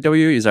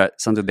WWE? Is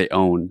that something they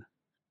own?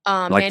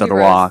 Like Mandy The Rose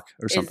Rock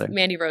or something?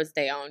 Mandy Rose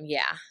they own,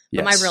 yeah.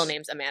 But my real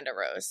name's Amanda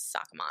Rose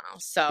Sacamano,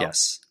 so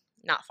yes.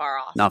 not far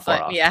off. Not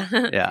far off. Yeah.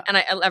 Yeah. And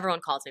everyone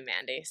calls me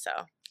Mandy, so.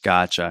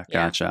 Gotcha.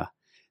 Yeah.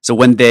 So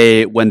when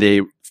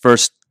they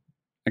first,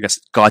 I guess,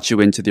 got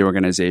you into the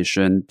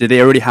organization, did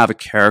they already have a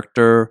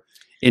character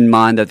in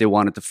mind that they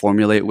wanted to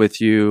formulate with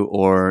you,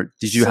 or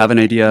did you have an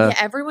idea? Yeah,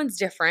 everyone's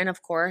different,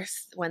 of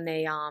course, when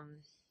they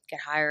get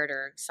hired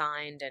or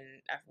signed and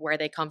where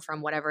they come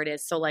from, whatever it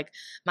is. So like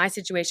my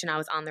situation, I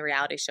was on the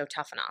reality show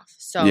Tough Enough.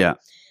 So yeah.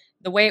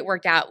 The way it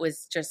worked out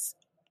was just,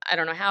 I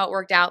don't know how it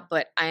worked out,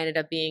 but I ended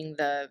up being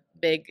the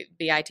big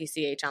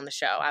bitch on the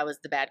show. I was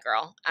the bad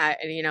girl.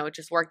 It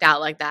just worked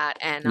out like that.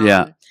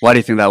 And why do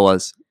you think that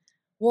was?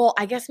 Well,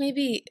 I guess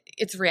maybe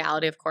it's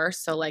reality, of course.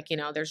 So like, you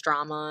know, there's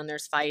drama and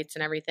there's fights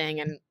and everything,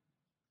 and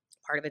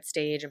part of it's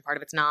stage and part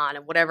of it's not,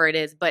 and whatever it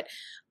is. But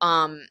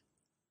I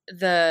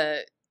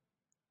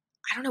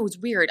don't know, it was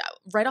weird.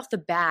 Right off the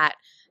bat,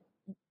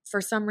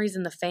 for some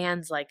reason, the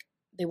fans, like,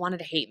 they wanted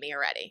to hate me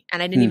already.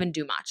 And I didn't even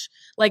do much.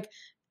 Like,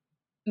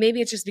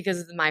 maybe it's just because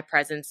of my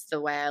presence, the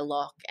way I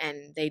look,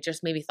 and they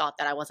just maybe thought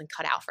that I wasn't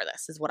cut out for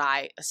this, is what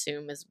I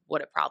assume is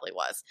what it probably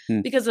was.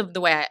 Because of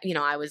the way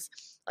I was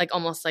like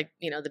almost like,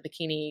 you know, the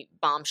bikini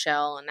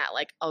bombshell and that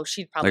like, oh,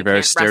 she probably like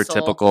very can't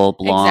stereotypical wrestle.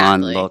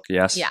 blonde Exactly. look.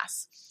 Yes.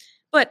 Yes.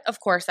 But of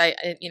course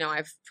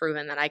I've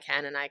proven that I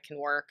can and I can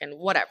work and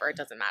whatever, it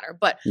doesn't matter.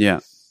 But yeah.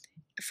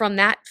 From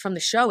the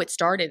show, it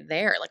started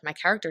there. Like my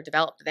character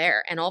developed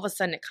there. And all of a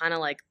sudden it kind of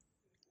like,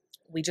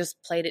 we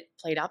just played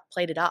it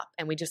up,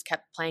 and we just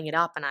kept playing it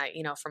up. And I,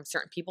 you know, from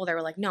certain people, they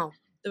were like, no,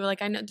 they were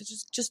like, I know,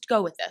 just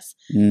go with this.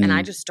 And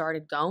I just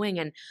started going,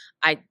 and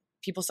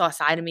people saw a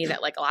side of me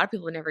that like a lot of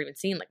people had never even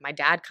seen. Like my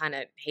dad kind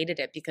of hated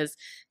it because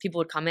people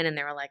would come in and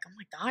they were like, oh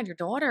my God, your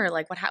daughter,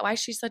 like why is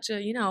she such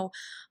a, you know,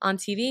 on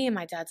TV? And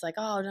my dad's like,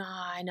 oh no,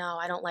 I know,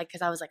 I don't like,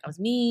 cause I was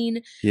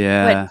mean.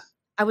 Yeah. But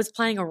I was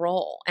playing a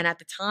role. And at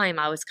the time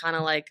I was kind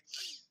of like,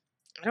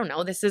 I don't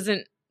know, this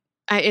isn't,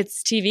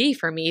 it's TV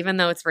for me, even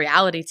though it's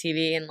reality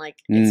TV and like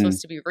it's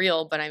supposed to be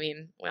real. But I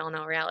mean, we all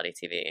know reality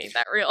TV ain't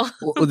that real.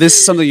 Well, this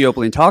is something you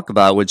openly talk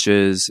about, which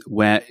is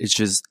when it's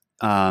just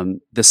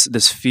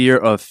this fear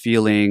of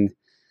feeling,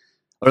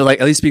 or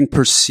like at least being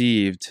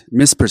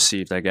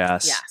misperceived, I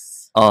guess,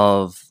 yes,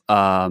 of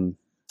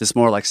this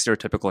more like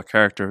stereotypical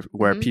character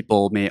where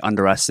people may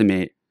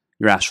underestimate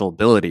your actual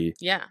ability.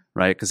 Yeah.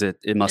 Right. Because it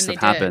must have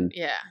happened.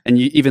 Yeah. And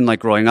you, even like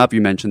growing up, you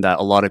mentioned that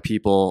a lot of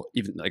people,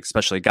 even like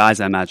especially guys,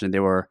 I imagine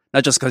they were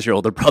not just because you're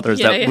older brothers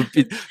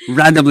would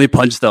randomly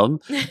punch them,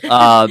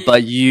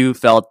 but you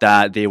felt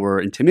that they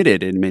were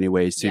intimidated in many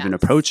ways to even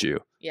approach you.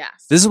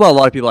 Yes. This is what a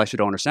lot of people actually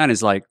don't understand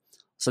is like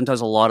sometimes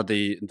a lot of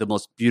the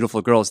most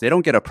beautiful girls, they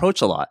don't get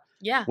approached a lot.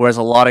 Yeah. Whereas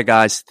a lot of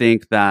guys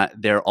think that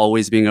they're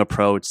always being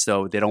approached,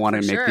 so they don't want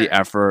to make the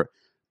effort.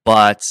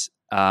 But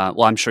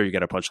well, I'm sure you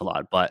get approached a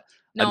lot, but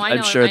No, I I'm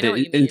know. sure I know what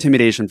the you mean.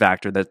 intimidation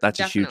factor that's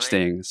a huge Definitely.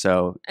 thing.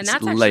 So And it's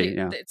that's late. actually,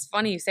 Yeah. it's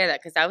funny you say that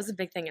because that was a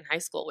big thing in high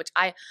school, which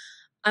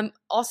I'm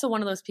also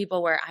one of those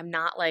people where I'm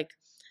not like,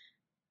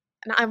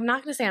 and I'm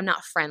not going to say I'm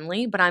not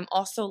friendly, but I'm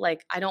also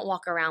like, I don't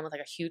walk around with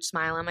like a huge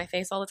smile on my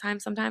face all the time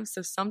sometimes.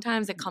 So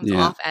sometimes it comes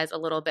Yeah. off as a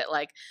little bit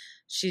like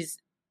she's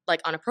like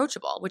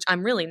unapproachable, which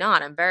I'm really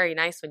not. I'm very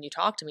nice when you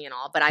talk to me and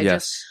all, but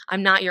Yes.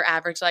 I'm not your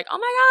average like, oh my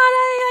God,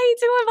 hey, how you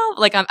doing?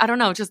 Blah. Like, I don't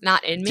know, it's just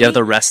not in me. Do you have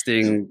the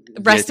resting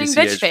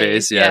bitch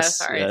face? Yeah, Yes.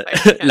 sorry. Yeah.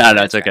 If I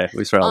No, it's okay.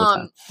 We swear all the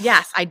time.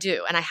 Yes, I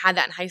do. And I had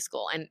that in high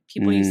school. And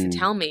people used to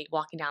tell me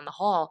walking down the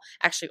hall,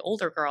 actually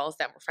older girls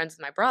that were friends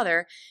with my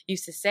brother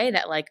used to say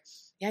that like,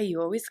 yeah,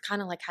 you always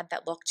kind of like had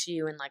that look to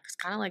you and like was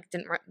kind of like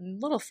a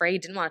little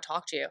afraid, didn't want to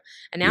talk to you.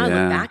 And now I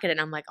look back at it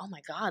and I'm like, oh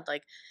my God,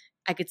 like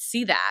I could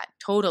see that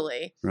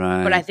totally.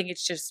 Right. But I think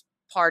it's just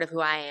part of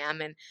who I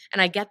am. And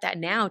I get that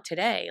now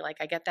today. Like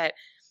I get that,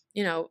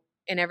 you know,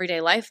 in everyday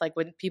life, like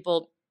when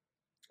people,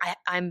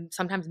 I'm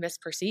sometimes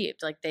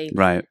misperceived. Like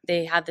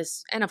they have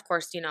this, and of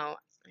course, not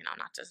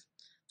to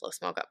blow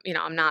smoke up,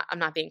 I'm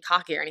not being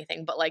cocky or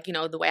anything, but like,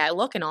 the way I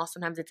look and all,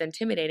 sometimes it's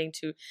intimidating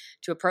to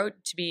approach,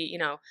 to be,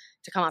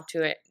 to come up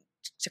to it,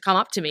 to come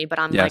up to me. But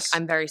I'm like,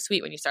 I'm very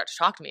sweet when you start to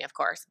talk to me, of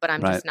course, but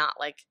I'm just not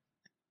like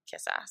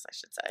kiss ass, I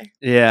should say.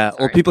 Yeah. Sorry,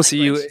 well, people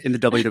see you in the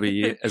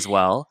WWE as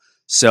well.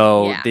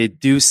 So they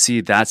do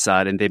see that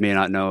side and they may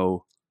not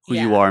know who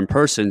you are in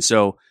person.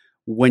 So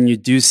when you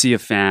do see a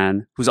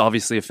fan who's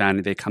obviously a fan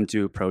and they come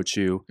to approach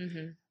you,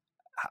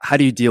 how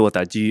do you deal with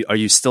that? Are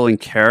you still in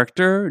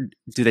character?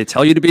 Do they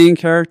tell you to be in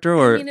character?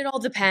 Or I mean, it all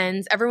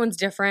depends. Everyone's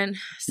different.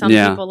 Some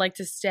people like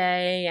to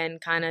stay and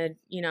kind of,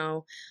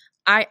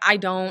 I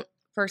don't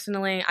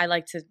personally. I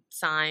like to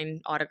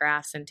sign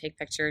autographs and take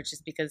pictures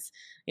just because,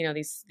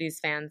 these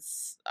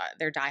fans,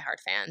 they're diehard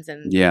fans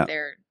and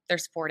they're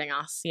supporting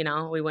us.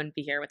 We wouldn't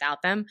be here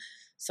without them.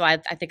 So I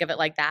think of it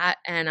like that.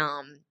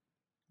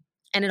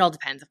 And it all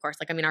depends, of course.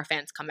 Like, I mean, our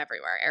fans come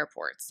everywhere,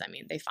 airports. I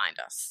mean, they find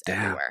us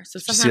everywhere. So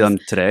sometimes, did you see them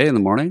today in the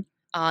morning?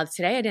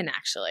 Today I didn't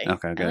actually.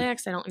 Okay, good.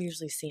 LAX, I don't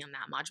usually see them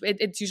that much.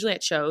 It's usually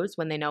at shows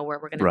when they know where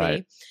we're going to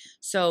be.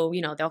 So,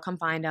 they'll come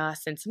find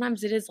us. And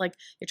sometimes it is like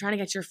you're trying to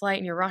get your flight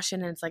and you're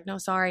rushing and it's like, no,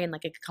 sorry. And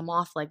like it could come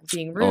off like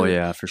being rude. Oh,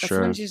 yeah, for sure.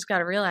 Sometimes you just got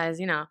to realize,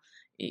 you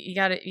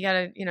gotta,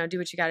 do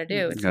what you gotta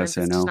do. It's just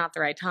not the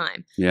right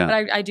time. Yeah.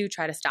 But I do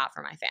try to stop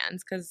for my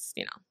fans because,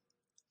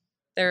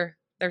 they're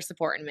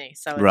supporting me.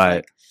 So it's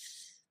like,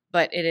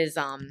 but it is,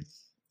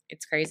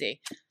 it's crazy.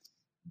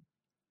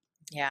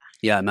 Yeah.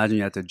 Yeah. Imagine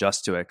you have to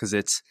adjust to it because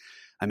it's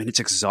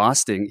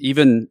exhausting.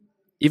 Even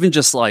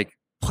just like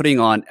putting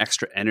on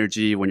extra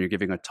energy when you're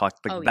giving a talk,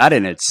 like that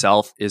in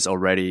itself is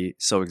already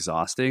so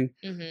exhausting.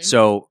 Mm-hmm.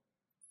 So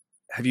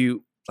have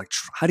you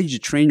how did you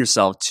train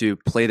yourself to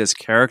play this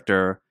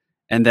character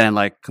and then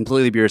like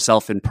completely be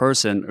yourself in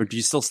person? Or do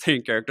you still stay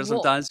in character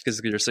sometimes because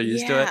you're so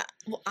used to it?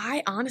 Well,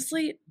 I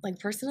honestly, like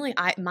personally,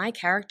 my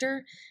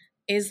character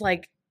is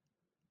like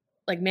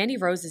Mandy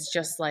Rose is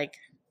just like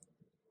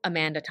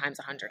Amanda times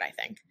 100, I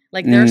think.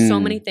 Like there's so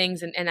many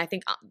things and I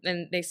think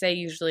and they say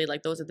usually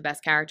like those are the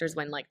best characters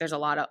when like there's a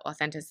lot of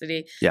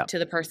authenticity to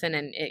the person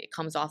and it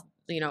comes off,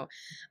 the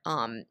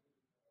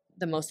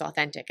most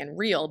authentic and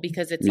real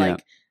because it's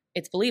like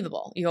it's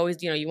believable. You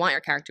always, you want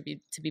your character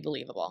to be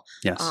believable.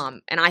 Yes.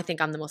 And I think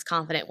I'm the most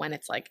confident when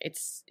it's like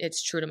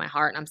it's true to my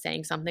heart and I'm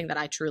saying something that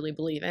I truly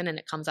believe in and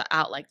it comes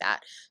out like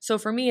that. So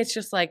for me it's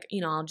just like,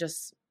 I'll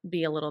just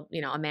be a little,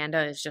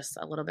 Amanda is just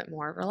a little bit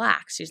more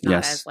relaxed. She's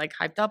not as like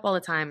hyped up all the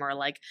time or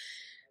like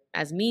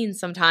as mean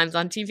sometimes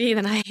on TV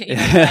than I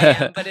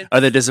am. But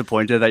are they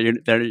disappointed that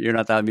you're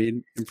not that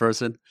mean in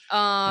person?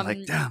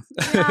 Like, damn.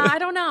 Yeah, I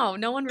don't know.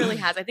 No one really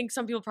has. I think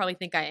some people probably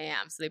think I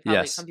am. So they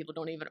probably some people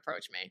don't even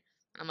approach me.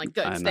 I'm like,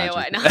 good, stay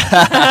away. No.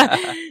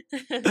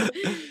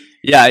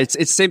 Yeah, it's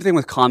the same thing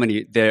with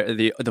comedy.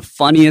 The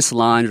funniest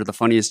lines or the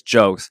funniest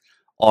jokes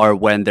are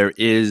when there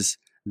is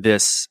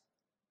this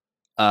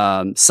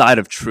side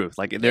of truth.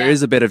 Like there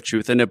is a bit of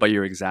truth in it, but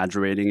you're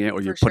exaggerating it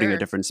or you're putting a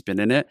different spin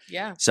in it.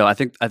 Yeah. So I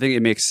think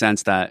it makes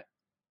sense that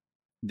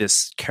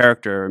this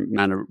character,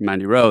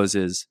 Mandy Rose,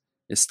 is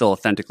still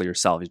authentically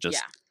yourself. He's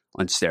just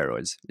on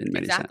steroids in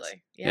many sense.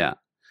 Yeah.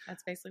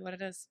 That's basically what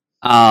it is.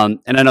 And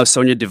I know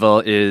Sonia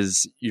Deville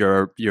is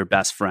your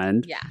best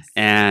friend. Yes.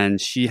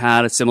 And she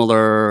had a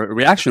similar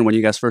reaction when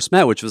you guys first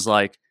met, which was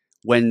like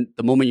when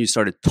the moment you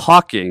started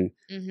talking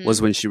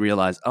was when she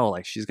realized, oh,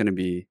 like she's gonna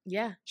be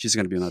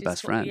my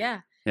best friend.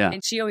 Yeah.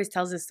 And she always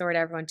tells this story to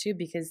everyone too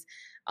because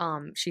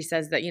she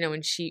says that,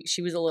 when she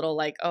was a little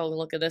like, oh,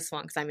 look at this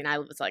one. Cause I mean, I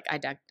was like, I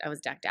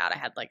was decked out. I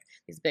had like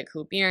these big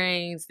hoop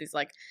earrings, these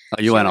like,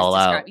 oh, you went all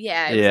out.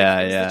 Yeah.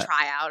 It was a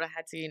tryout. I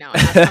had to, and I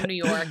was from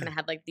New York and I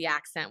had like the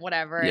accent,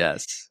 whatever.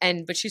 Yes.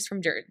 But she's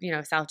from,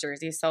 South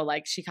Jersey. So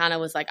like, she kind of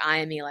was like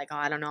eyeing me like, oh,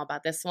 I don't know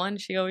about this one.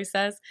 She always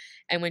says.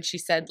 And when she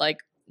said like,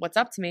 what's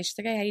up to me? She's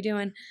like, hey, how you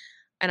doing?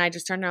 And I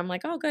just turned around, I'm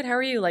like, oh, good, how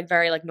are you? Like,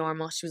 very, like,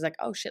 normal. She was like,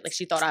 oh, shit. Like,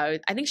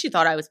 I think she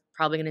thought I was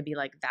probably going to be,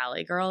 like,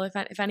 Valley Girl, if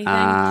anything.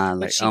 But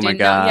like, she oh my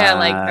didn't know. Yeah,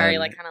 like, God. very,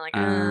 like, kind of like,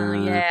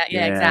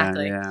 yeah,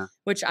 exactly. Yeah.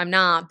 Which I'm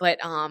not. But,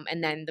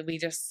 and then we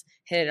just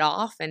hit it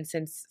off. And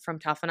since from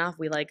Tough Enough,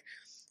 we, like,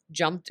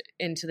 jumped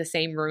into the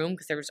same room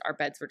because our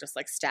beds were just,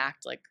 like,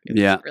 stacked. Like, it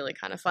was really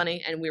kind of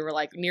funny. And we were,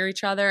 like, near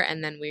each other.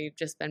 And then we've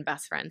just been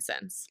best friends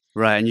since.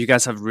 Right. And you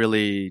guys have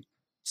really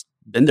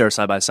been there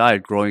side by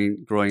side,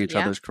 growing each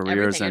other's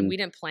careers, and we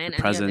didn't plan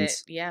any of it.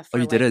 Yeah.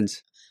 You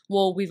didn't?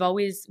 Well, we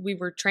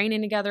were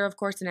training together, of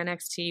course, in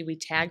NXT. We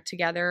tagged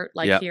together,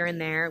 like, here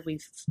and there.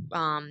 We've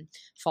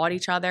fought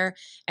each other,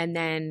 and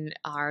then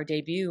our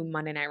debut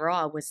Monday Night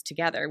Raw was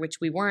together,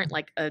 which we weren't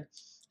like a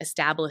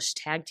established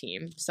tag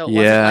team, so it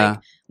wasn't like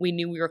we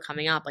knew we were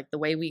coming up. Like, the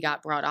way we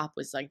got brought up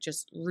was like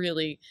just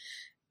really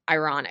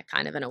ironic,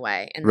 kind of, in a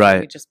way, and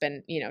we've just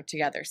been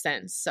together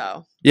since.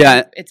 So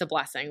it's a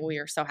blessing. We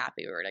are so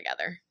happy we were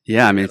together.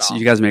 Yeah, I mean,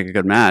 you guys make a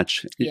good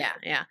match. Yeah,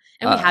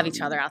 and we have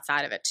each other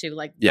outside of it too,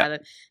 like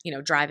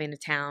driving to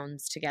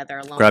towns together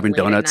alone, grabbing late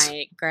donuts, at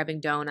night, grabbing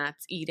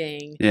donuts,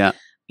 eating.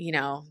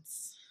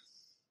 It's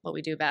what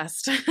we do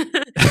best.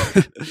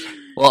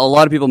 Well, a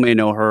lot of people may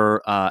know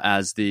her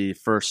as the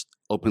first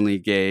openly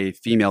gay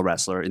female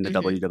wrestler in the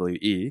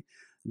WWE.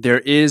 There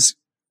is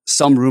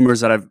some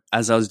rumors that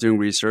as I was doing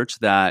research,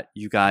 that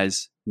you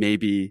guys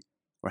maybe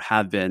or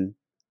have been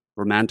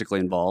romantically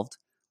involved.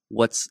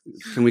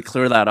 Can we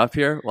clear that up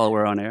here while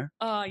we're on air?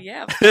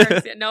 Yeah, of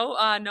course.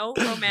 No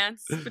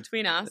romance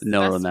between us.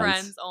 No Best romance.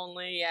 Friends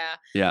only.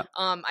 Yeah.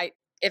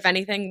 If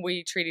anything,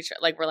 we treat each other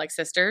like we're like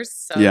sisters,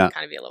 so yeah. it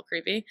kind of be a little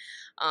creepy,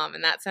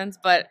 in that sense.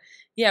 But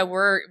yeah,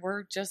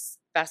 we're just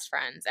best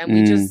friends, and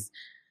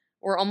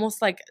we're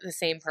almost like the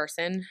same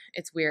person.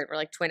 It's weird. We're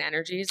like twin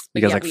energies.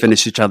 But you guys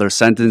finish each other's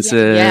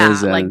sentences.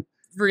 Yeah, like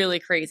really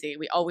crazy.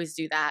 We always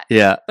do that.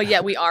 Yeah. But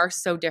yet we are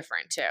so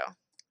different too.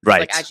 Right.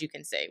 Like, as you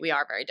can see, we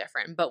are very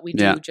different, but we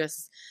do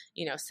just,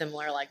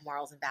 similar like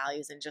morals and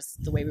values and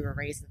just the way we were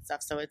raised and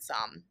stuff. So it's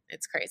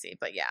crazy,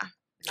 but yeah,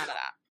 none of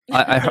that.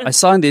 I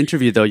saw in the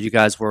interview, though, you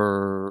guys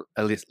were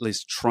at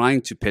least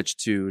trying to pitch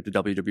to the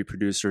WWE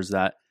producers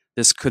that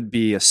this could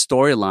be a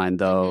storyline,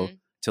 though,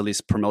 to at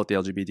least promote the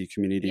LGBT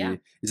community. Yeah.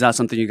 Is that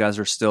something you guys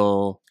are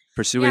still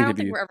pursuing? Yeah, I don't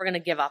think we're ever going to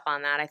give up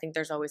on that. I think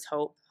there's always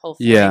hope.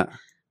 Hopefully. Yeah.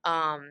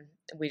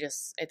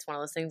 It's one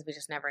of those things we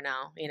just never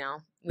know,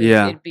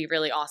 It'd be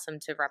really awesome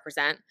to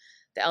represent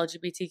the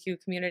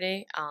LGBTQ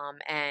community,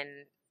 and,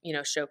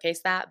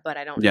 showcase that, but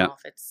I don't know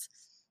if it's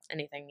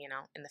anything,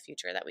 in the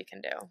future that we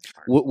can do.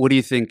 What do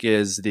you think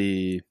is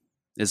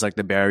like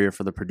the barrier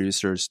for the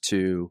producers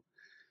to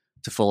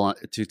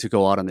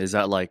go out on? Is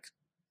that like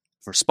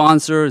for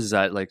sponsors? Is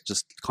that like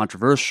just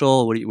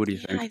controversial? What do you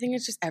think? I think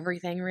it's just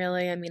everything,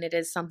 really. I mean, it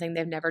is something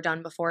they've never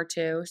done before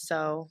too,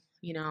 so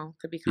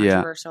could be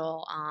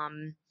controversial.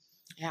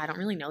 I don't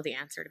really know the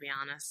answer, to be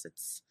honest.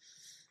 It's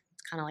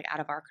kind of like out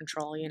of our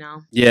control,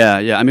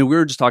 Yeah. I mean, we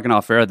were just talking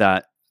off air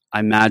that I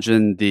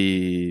imagine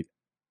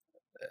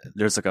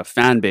there's like a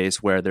fan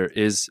base where there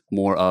is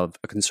more of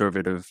a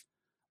conservative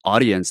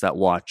audience that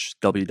watch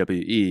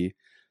WWE.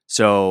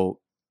 So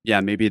yeah,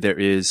 maybe there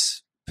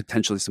is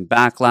potentially some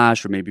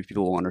backlash, or maybe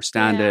people will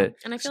understand it.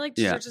 And I feel like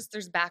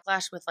there's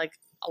backlash with like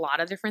a lot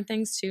of different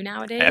things too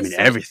nowadays. I mean,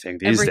 everything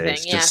these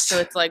days. Yeah. So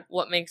it's like,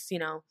 what makes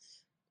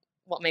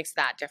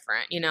that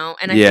different,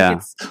 And I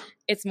think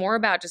it's more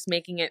about just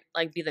making it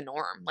like be the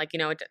norm. Like,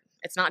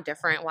 it's not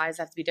different. Why does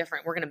it have to be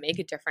different? We're going to make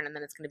it different, and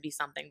then it's going to be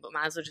something, but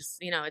might as well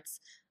just,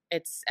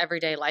 it's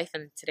everyday life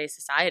in today's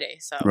society.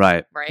 So,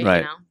 right.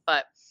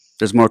 But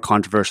there's more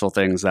controversial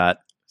things that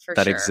sure.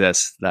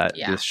 exist that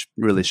this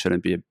really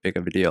shouldn't be a big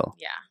of a deal.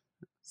 Yeah.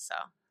 So,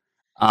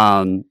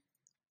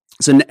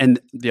 and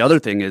the other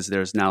thing is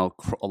there's now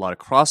a lot of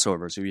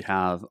crossovers. We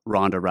have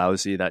Ronda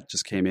Rousey that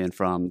just came in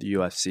from the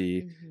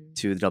UFC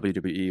to the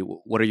WWE.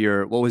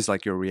 What was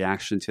like your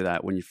reaction to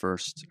that when you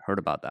first heard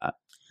about that?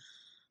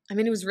 I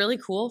mean, it was really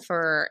cool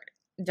for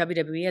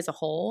WWE as a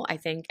whole, I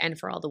think, and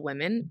for all the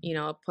women.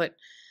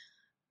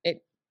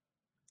 It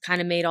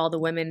kind of made all the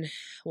women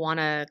want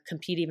to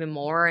compete even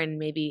more, and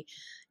maybe,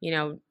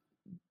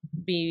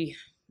 be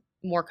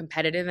more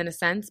competitive in a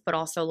sense, but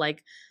also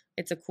like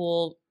it's a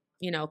cool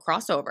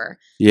crossover.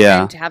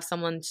 Yeah. And to have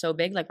someone so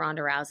big like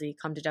Ronda Rousey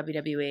come to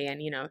WWE,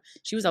 and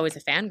she was always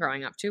a fan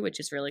growing up too, which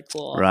is really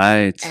cool.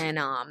 Right. And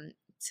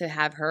to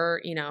have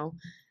her,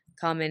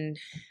 come and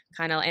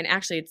kind of, and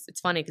actually it's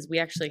funny because we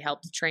actually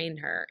helped train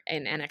her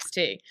in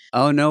NXT.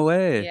 Oh, no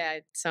way. Yeah,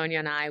 Sonia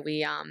and I,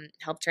 we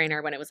helped train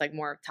her when it was like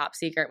more top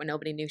secret, when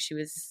nobody knew she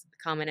was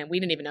coming, and we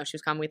didn't even know she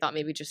was coming. We thought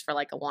maybe just for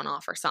like a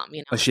one-off or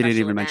something, Oh, she didn't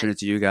even mention it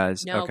to you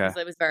guys. No, because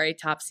it was very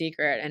top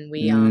secret, and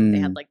we they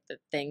had like the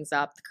things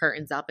up, the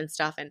curtains up and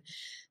stuff, and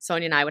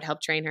Sonia and I would help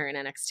train her in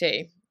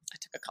NXT. I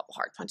took a couple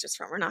hard punches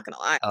from her, not gonna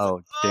lie. Oh,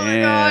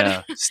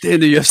 damn. Stay in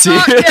the UFC.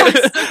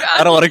 Yes,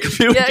 I don't want to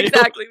compete with you. Yeah,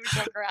 exactly. We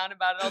joked around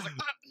about it. I was like,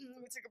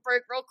 let me take a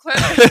break real quick.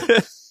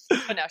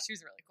 But no, she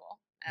was really cool.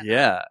 And,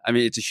 yeah. I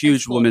mean, it's a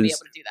huge cool to be woman's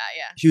able to do that.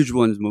 Yeah. huge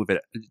women's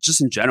movement.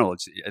 Just in general,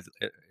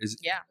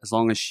 Yeah. as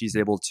long as she's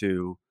able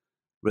to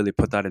really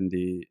put that in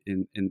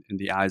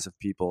the eyes of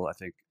people, I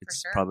think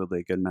it's probably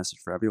a good message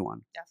for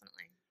everyone.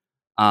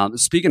 Definitely.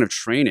 Speaking of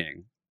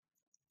training,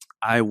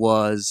 I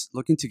was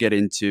looking to get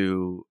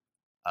into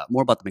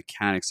more about the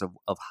mechanics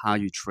of how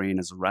you train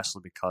as a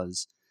wrestler,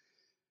 because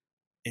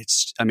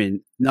it's, I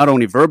mean, not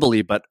only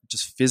verbally, but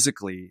just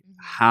physically,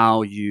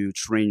 how you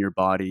train your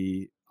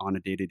body on a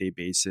day-to-day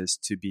basis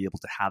to be able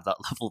to have that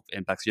level of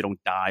impact so you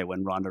don't die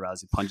when Ronda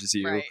Rousey punches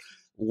you. Right.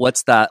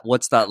 What's that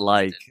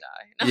like?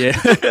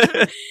 Yeah.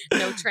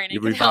 No training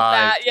You can help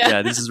that.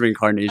 Yeah, this is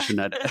reincarnation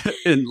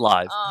in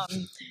live.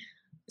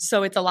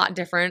 So it's a lot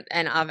different.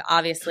 And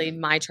obviously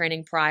my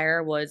training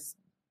prior was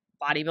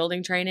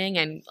bodybuilding training.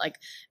 And like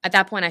at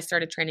that point I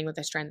started training with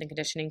a strength and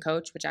conditioning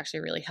coach, which actually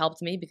really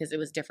helped me because it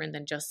was different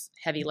than just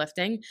heavy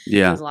lifting.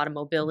 Yeah. There was a lot of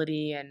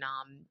mobility and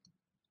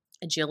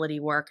agility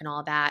work and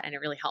all that. And it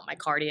really helped my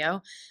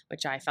cardio,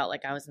 which I felt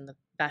like I was in the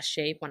best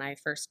shape when I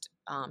first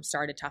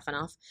started Tough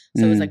Enough.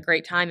 So it was like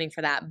great timing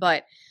for that.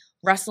 But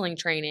wrestling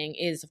training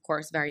is of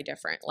course very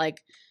different.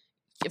 Like,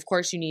 of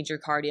course you need your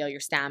cardio,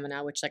 your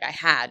stamina, which like I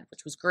had,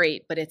 which was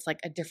great, but it's like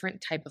a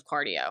different type of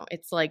cardio.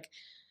 It's like,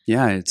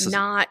 it's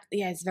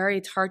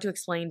hard to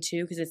explain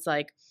too. Cause it's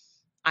like,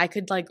 I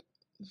could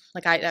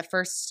that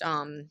first,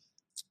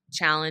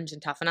 challenge and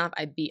Tough Enough,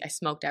 I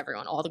smoked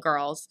everyone, all the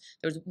girls.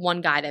 There was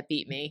one guy that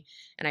beat me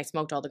and I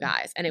smoked all the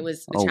guys. And it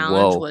was, the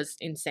challenge was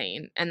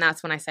insane. And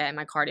that's when I say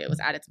my cardio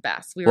was at its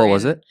best. We were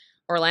was it?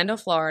 Orlando,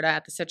 Florida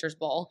at the Citrus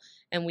Bowl.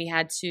 And we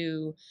had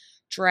to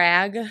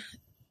drag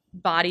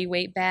body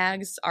weight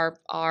bags, our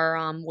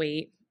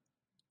weight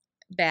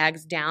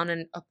bags down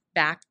and up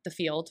back the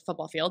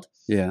football field.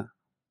 Yeah.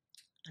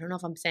 I don't know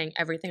if I'm saying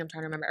everything. I'm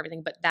trying to remember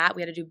everything, but that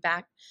we had to do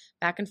back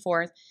and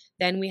forth.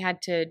 Then we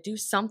had to do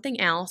something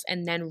else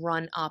and then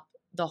run up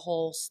the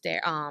whole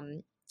stairs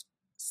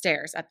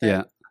at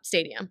the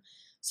stadium.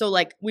 So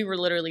like we were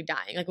literally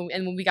dying. Like,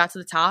 and when we got to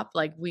the top,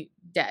 like we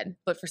dead.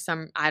 But for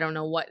I don't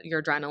know what,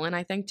 your adrenaline,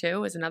 I think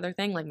too, is another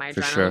thing. Like my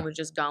adrenaline was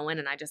just going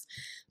and I just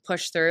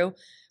pushed through.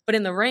 But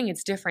in the ring,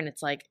 it's different.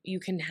 It's like you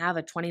can have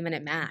a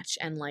 20-minute match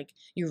and like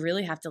you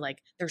really have to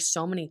there's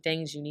so many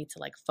things you need to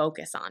like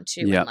focus on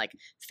too. Yep. And like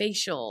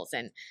facials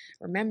and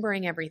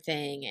remembering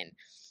everything. And,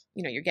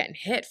 you're getting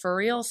hit for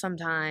real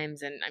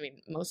sometimes. And I mean,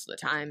 most of the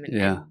time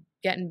and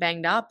getting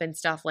banged up and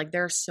stuff. Like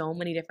there are so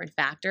many different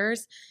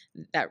factors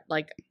that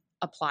like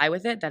apply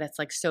with it that it's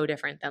like so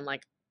different than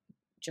like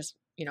just,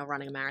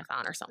 running a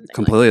marathon or something.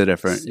 Completely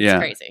different. It's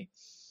crazy.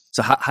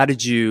 So how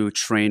did you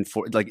train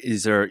for, like,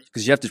 is there,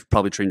 because you have to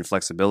probably train your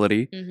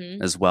flexibility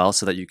as well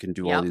so that you can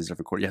do all these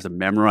different, you have to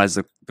memorize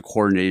the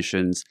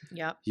coordinations.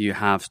 Yep. You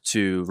have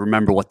to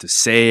remember what to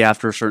say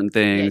after certain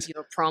things. Yeah,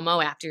 you do a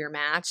promo after your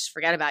match.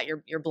 Forget about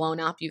you're blown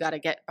up. You got to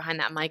get behind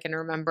that mic and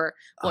remember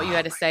what you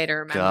had to say to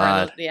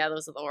remember.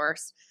 Those are the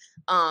worst.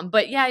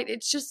 But yeah,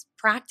 it's just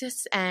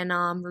practice and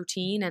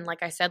routine. And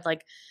like I said,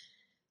 like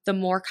the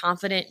more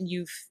confident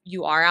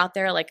you are out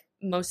there, like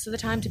most of the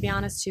time, to be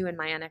honest too, in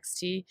my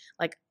NXT,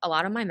 like a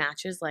lot of my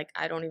matches, like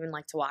I don't even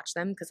like to watch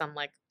them because I'm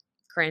like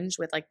cringe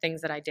with like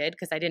things that I did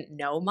because I didn't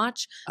know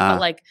much. But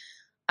like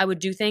I would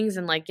do things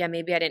and like,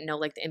 maybe I didn't know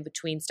like the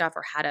in-between stuff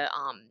or how to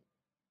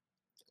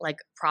like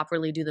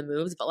properly do the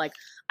moves, but like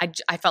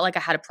I felt like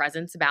I had a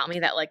presence about me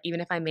that like even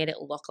if I made it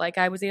look like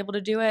I was able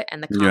to do it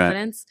and the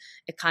confidence,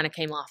 it kind of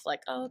came off like,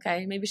 oh,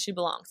 okay, maybe she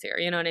belongs here.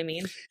 You know what I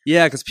mean?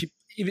 Yeah, because people,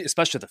 even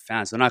especially the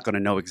fans, they're not going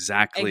to know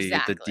exactly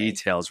the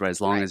details, right?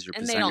 As long as you're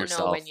presenting yourself. And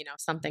they don't know when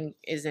something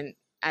isn't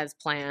as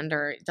planned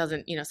or it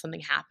doesn't,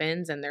 something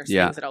happens, and there's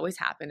things that always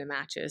happen in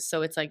matches.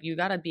 So it's like you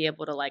got to be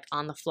able to like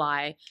on the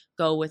fly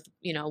go with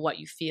what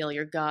you feel,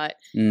 your gut,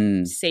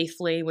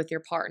 safely with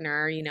your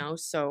partner,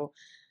 so.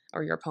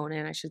 Or your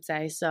opponent, I should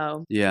say.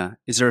 So yeah,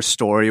 is there a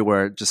story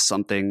where just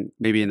something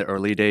maybe in the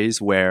early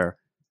days where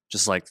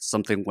just like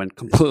something went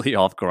completely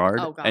off guard,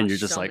 and you're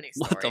just like,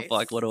 what the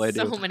fuck? What do I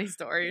do? So many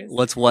stories.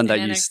 What's one that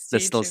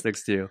that still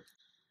sticks to you?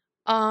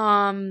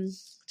 I'm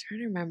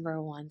trying to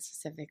remember one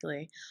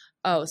specifically.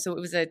 Oh, so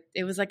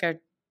it was like a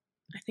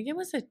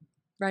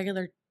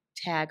regular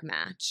tag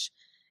match.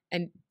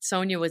 And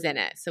Sonia was in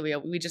it. So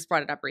we just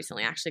brought it up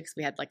recently, actually, because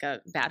we had like a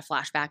bad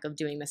flashback of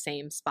doing the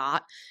same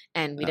spot.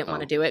 And we didn't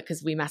want to do it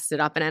because we messed it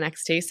up in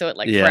NXT. So it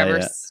like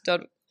forever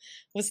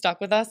was stuck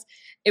with us.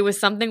 It was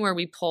something where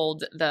we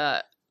pulled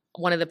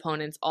one of the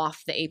opponents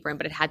off the apron,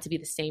 but it had to be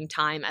the same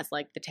time as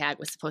like the tag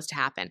was supposed to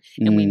happen.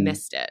 And we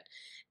missed it.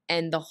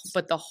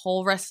 But the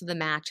whole rest of the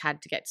match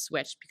had to get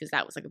switched because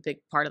that was like a big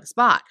part of the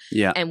spot.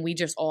 Yeah. And we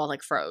just all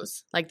like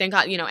froze. Like thank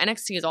God,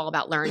 NXT is all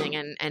about learning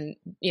and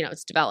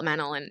it's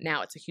developmental, and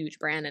now it's a huge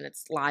brand and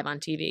it's live on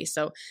TV.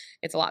 So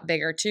it's a lot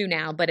bigger too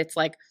now, but it's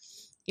like,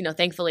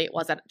 thankfully it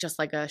wasn't just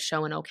like a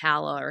show in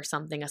Ocala or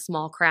something, a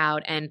small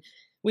crowd. And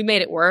we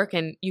made it work,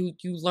 and you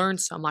learn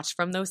so much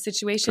from those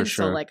situations. For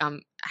sure. So like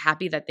I'm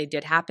happy that they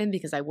did happen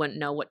because I wouldn't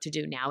know what to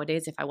do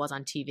nowadays if I was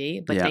on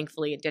TV. But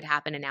thankfully it did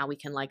happen, and now we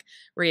can like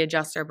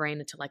readjust our brain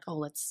into like, oh,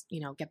 let's,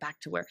 you know, get back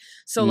to where.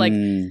 So like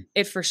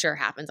it for sure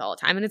happens all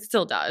the time, and it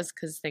still does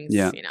because things,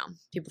 you know,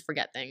 people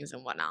forget things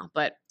and whatnot.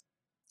 But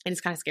and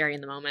it's kind of scary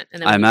in the moment.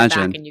 And then when you get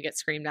back and you get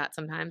screamed at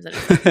sometimes, and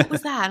it's like, what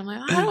was that? I'm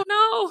like, I don't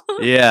know.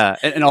 Yeah.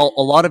 And a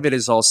lot of it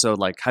is also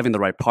like having the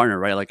right partner,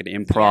 right? Like an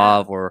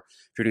improv or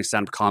if you're doing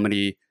stand-up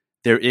comedy,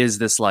 there is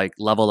this like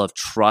level of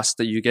trust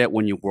that you get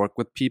when you work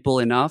with people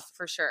enough.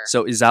 For sure.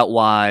 So is that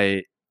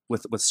why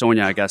with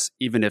Sonia, I guess,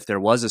 even if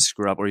there was a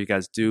screw up or you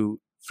guys do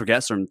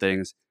forget certain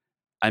things,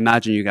 I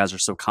imagine you guys are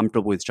so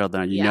comfortable with each other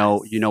and you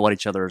know what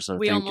each other is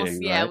thinking. Almost,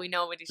 right? we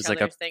know what each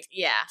other is thinking.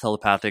 Yeah.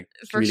 Telepathic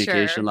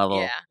communication level.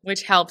 Yeah.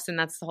 Which helps, and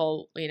that's the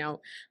whole, you know,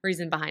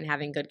 reason behind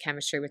having good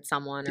chemistry with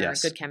someone or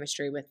good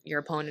chemistry with your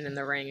opponent in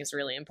the ring is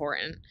really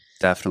important.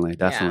 Definitely.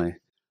 Yeah.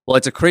 Well,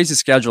 it's a crazy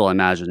schedule, I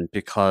imagine,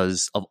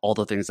 because of all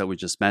the things that we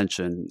just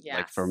mentioned,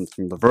 like from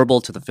the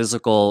verbal to the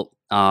physical.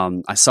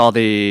 I saw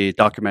the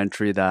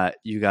documentary that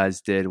you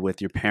guys did with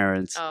your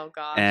parents. Oh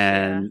gosh!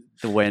 And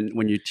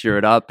when you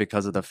teared up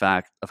because of the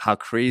fact of how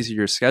crazy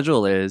your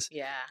schedule is.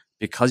 Yeah.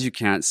 Because you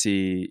can't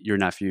see your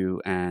nephew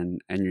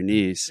and your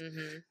niece.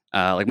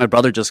 Like my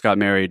brother just got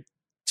married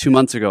 2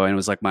 months ago, and it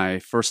was like my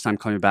first time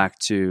coming back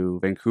to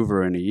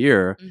Vancouver in a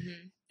year.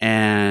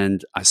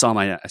 And I saw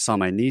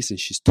my niece, and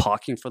she's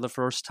talking for the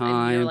first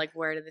time. And you're like,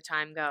 where did the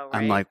time go?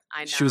 Right? I'm like,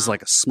 she was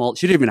like she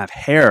didn't even have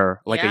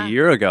hair like a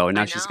year ago, and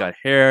now she's got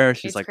hair.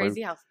 She's it's like,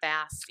 crazy how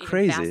fast,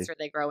 crazy. Even faster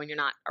they grow when you're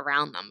not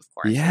around them. Of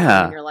course, yeah. You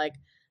know? And you're like,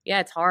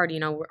 yeah, it's hard. You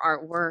know,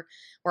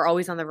 we're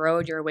always on the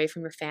road. You're away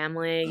from your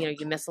family. You know,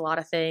 you miss a lot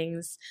of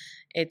things.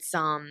 It's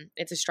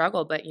a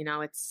struggle, but you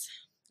know, it's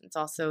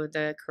also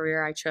the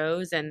career I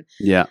chose, and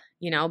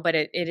you know, but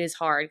it is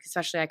hard,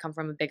 especially I come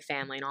from a big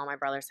family and all my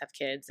brothers have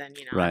kids, and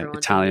you know,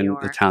 everyone's in New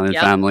York. Italian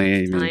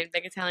family,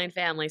 big Italian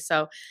family.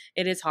 So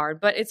it is hard,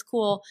 but it's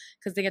cool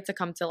because they get to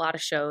come to a lot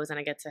of shows, and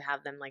I get to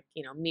have them like,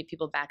 you know, meet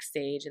people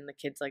backstage, and the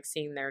kids like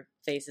seeing their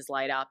faces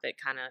light up. It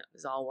kind of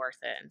is all worth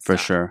it. And for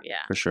sure.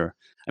 Yeah, for sure.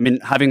 I mean,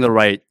 having the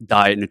right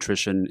diet,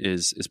 nutrition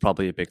is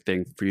probably a big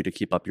thing for you to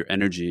keep up your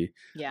energy.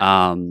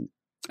 Yeah.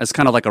 As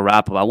kind of like a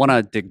wrap up, I want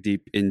to dig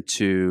deep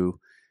into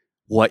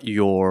what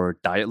your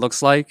diet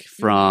looks like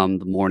from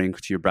the morning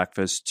to your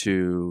breakfast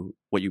to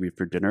what you eat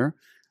for dinner.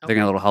 I think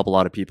that'll help a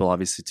lot of people,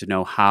 obviously, to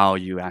know how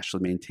you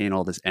actually maintain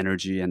all this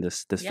energy and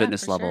this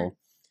fitness level.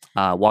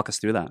 Sure. Walk us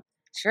through that.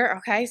 Sure.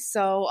 Okay.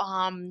 So,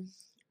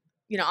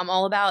 you know, I'm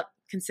all about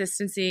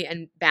consistency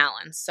and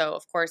balance. So,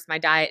 of course, my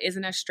diet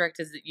isn't as strict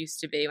as it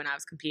used to be when I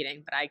was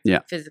competing, but I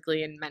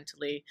physically and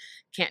mentally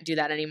can't do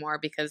that anymore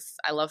because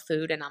I love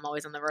food and I'm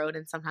always on the road.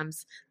 And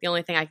sometimes the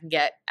only thing I can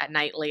get at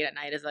night, late at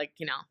night, is like,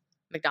 you know,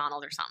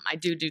 McDonald's or something. I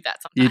do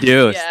that sometimes. You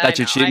do? That's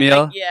your cheat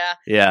meal?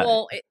 Yeah.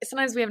 Well,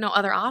 sometimes we have no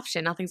other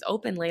option. Nothing's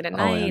open late at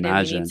night. And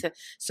we need to,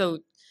 so,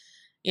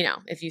 you know,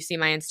 if you see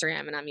my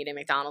Instagram and I'm eating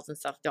McDonald's and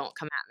stuff, don't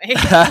come at me.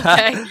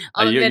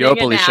 Okay? You're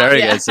openly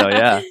sharing it, so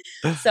yeah.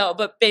 So,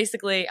 but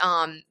basically,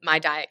 my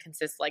diet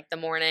consists like the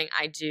morning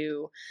I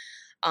do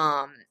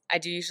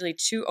usually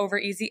 2 over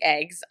easy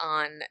eggs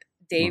on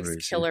Dave's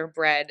Killer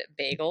Bread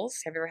bagels.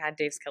 Have you ever had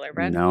Dave's Killer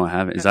Bread? No, I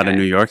haven't. Is that a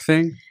New York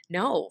thing?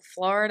 No,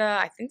 Florida.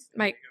 I think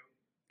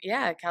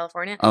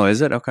California. Oh,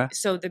 is it? Okay.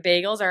 So the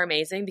bagels are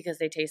amazing because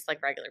they taste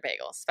like regular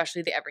bagels,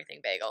 especially the everything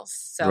bagels.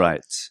 So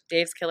right.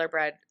 Dave's Killer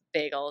Bread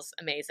bagels,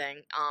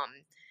 amazing.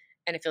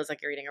 And it feels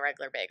like you're eating a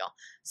regular bagel.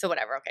 So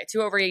whatever. Okay, 2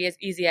 over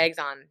easy eggs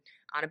on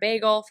a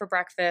bagel for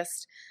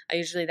breakfast. I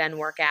usually then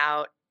work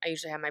out. I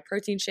usually have my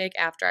protein shake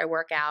after I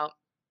work out.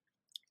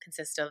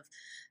 Consists of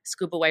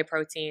scoop of whey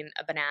protein,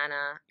 a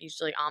banana,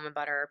 usually almond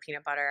butter,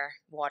 peanut butter,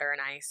 water,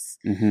 and ice.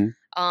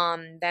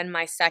 Then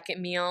my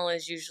second meal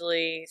is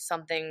usually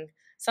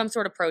some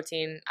sort of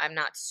protein. I'm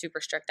not super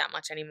strict that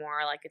much anymore.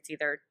 Like it's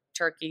either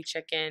turkey,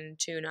 chicken,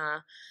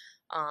 tuna,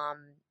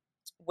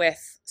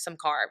 with some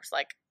carbs.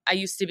 Like I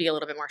used to be a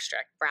little bit more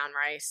strict, brown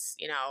rice,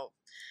 you know.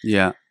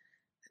 Yeah.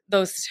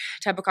 Those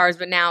type of carbs,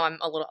 but now I'm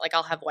a little like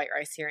I'll have white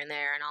rice here and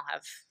there, and I'll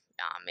have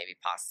maybe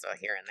pasta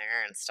here and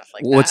there and stuff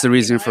like that. What's the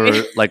reason for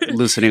like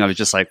loosening up? It's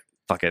just like,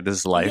 fuck it, this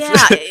is life.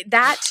 Yeah,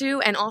 that too.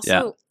 And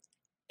also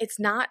it's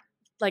not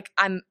like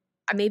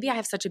maybe I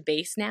have such a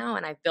base now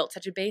and I've built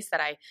such a base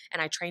that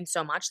I train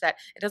so much that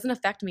it doesn't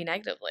affect me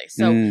negatively.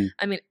 So,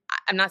 I mean,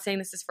 I'm not saying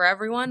this is for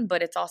everyone,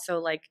 but it's also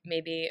like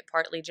maybe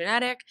partly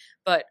genetic,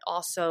 but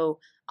also,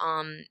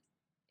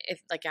 if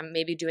like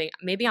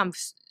maybe I'm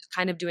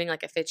kind of doing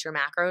like a fits your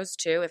macros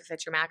too, if it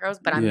fits your macros,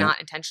 but I'm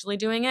not intentionally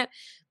doing it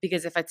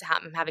because if I'm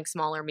having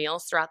smaller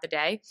meals throughout the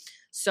day.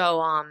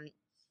 So,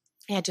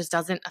 it just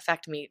doesn't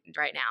affect me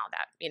right now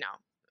that, you know,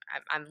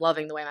 I'm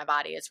loving the way my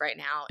body is right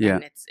now.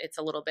 And it's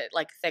a little bit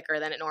like thicker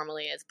than it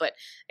normally is, but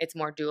it's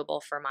more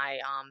doable for my,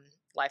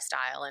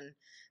 lifestyle and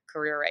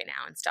career right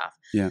now and stuff.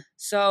 Yeah.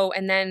 So,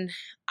 and then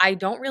I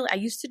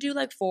used to do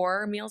like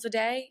 4 meals a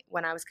day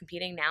when I was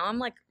competing. Now I'm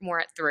like more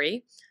at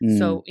 3.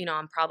 So, you know,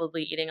 I'm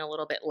probably eating a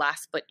little bit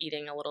less, but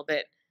eating a little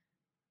bit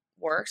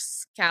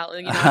worse,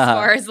 as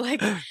far as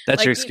like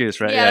that's your excuse,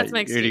 right? Yeah, that's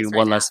my excuse. You're eating right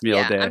one now. less meal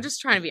a day. I'm just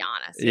trying to be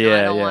honest.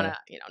 I don't want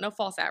to, no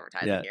false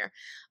advertising here.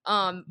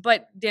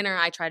 But dinner,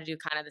 I try to do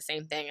kind of the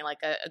same thing, like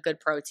a good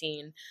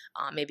protein,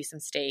 maybe some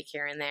steak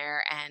here and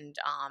there, and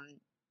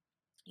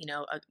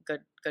a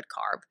good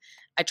carb.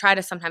 I try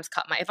to sometimes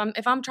cut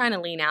if I'm trying to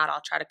lean out,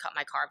 I'll try to cut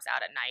my carbs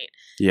out at night.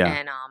 Yeah.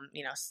 And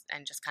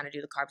and just kind of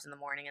do the carbs in the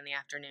morning and the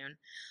afternoon.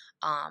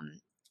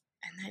 And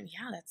then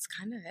that's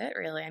kind of it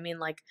really. I mean,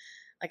 like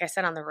I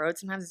said, on the road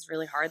sometimes it's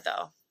really hard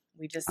though.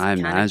 We just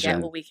kind of get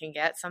what we can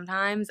get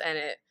sometimes,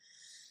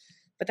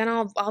 but then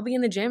I'll be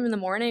in the gym in the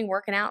morning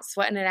working out,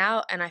 sweating it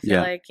out, and I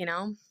feel like,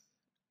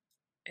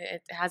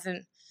 it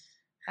hasn't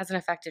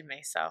affected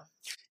me. So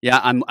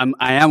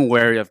I am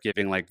wary of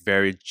giving like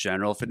very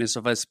general fitness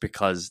advice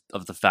because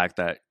of the fact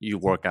that you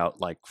work out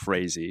like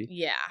crazy.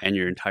 Yeah. And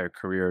your entire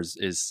career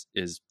is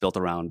built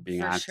around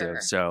being active.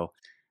 Sure. So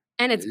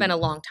and it's been a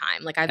long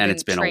time. Like I've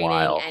been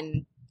training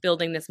and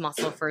building this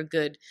muscle for a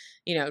good,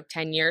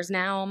 10 years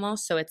now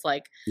almost. So it's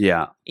like,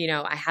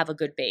 I have a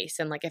good base.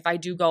 And like, if I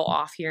do go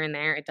off here and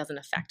there, it doesn't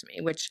affect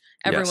me, which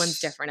everyone's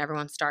different.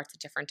 Everyone starts at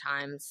different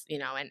times,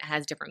 and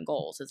has different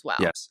goals as well.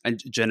 Yes.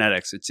 And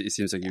genetics, it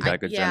seems like you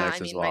got good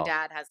genetics as well. My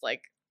dad has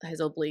like his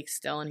obliques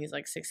still, and he's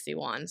like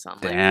 61. So I'm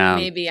Damn.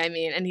 like, maybe,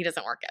 and he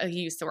doesn't work.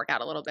 He used to work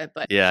out a little bit,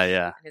 but his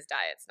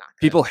diet's not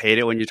good. People hate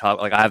it when you talk.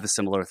 Like I have a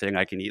similar thing.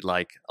 I can eat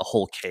like a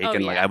whole cake,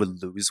 and like I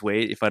would lose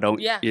weight if I don't.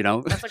 Yeah,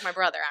 that's like my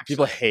brother. Actually,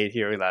 people hate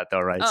hearing that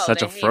though, right? Oh,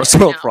 Such a first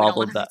world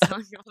problem. Let's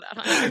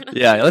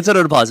end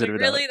on a positive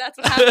note. Really, that's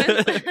what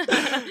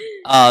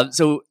happens.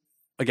 So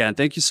again,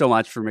 thank you so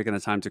much for making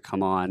the time to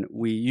come on.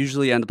 We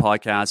usually end the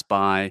podcast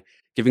by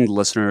giving the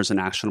listeners an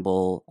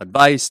actionable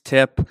advice,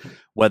 tip,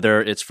 whether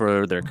it's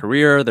for their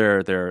career,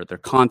 their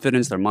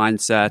confidence, their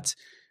mindset.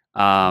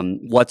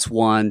 What's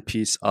one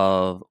piece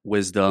of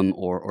wisdom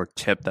or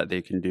tip that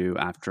they can do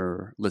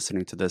after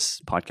listening to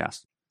this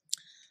podcast?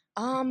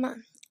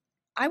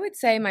 I would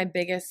say my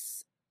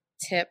biggest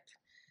tip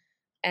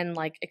and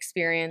like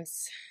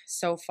experience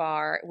so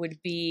far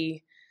would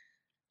be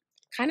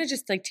kind of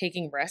just like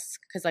taking risks,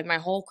 because like my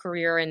whole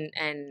career and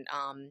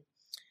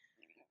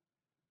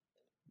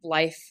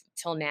life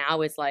till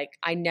now is like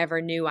I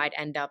never knew I'd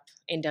end up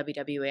in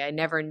WWE. I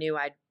never knew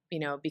I'd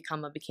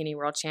become a bikini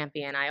world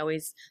champion. I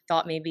always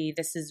thought maybe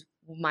this is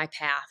my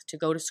path, to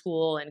go to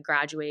school and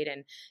graduate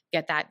and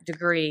get that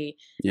degree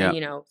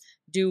and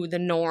do the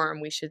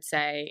norm, we should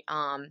say.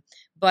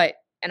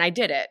 And I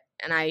did it,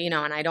 and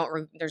I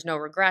don't there's no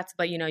regrets,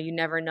 but you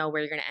never know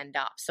where you're going to end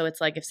up. So it's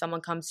like if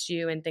someone comes to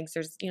you and thinks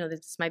there's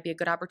this might be a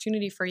good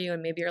opportunity for you,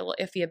 and maybe you're a little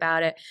iffy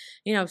about it,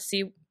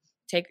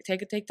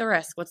 take the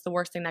risk. What's the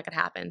worst thing that could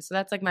happen? So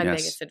that's like my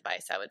biggest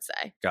advice, I would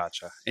say.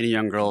 Gotcha. Any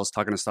young girls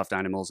talking to stuffed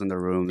animals in their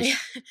rooms?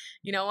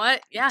 You know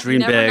what? Yeah. Dream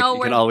big. You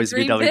can always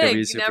be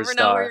WWE superstar. You never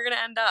know where you're going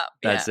to end up.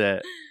 That's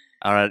it.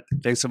 All right.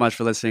 Thanks so much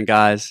for listening,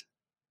 guys.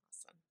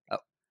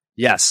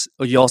 Yes.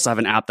 You also have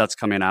an app that's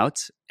coming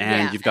out,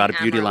 and you've got a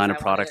beauty line of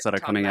products that are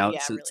coming out.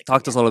 So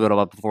talk to us a little bit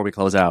about before we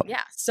close out.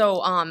 Yeah.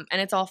 So, and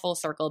it's all full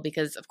circle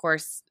because, of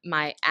course,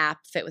 my app,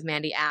 Fit with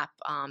Mandy app,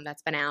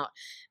 that's been out.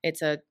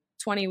 It's a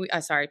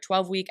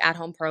 12-week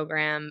at-home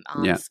program,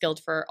 skilled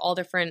for all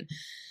different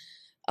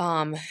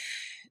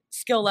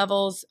skill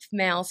levels,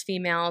 males,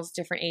 females,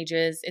 different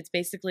ages. It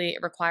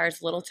requires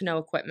little to no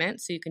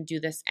equipment, so you can do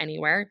this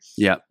anywhere.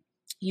 Yeah.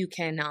 You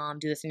can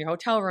do this in your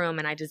hotel room,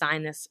 and I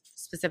designed this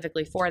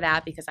specifically for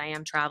that because I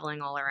am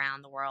traveling all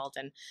around the world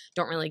and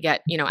don't really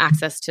get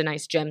access to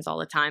nice gyms all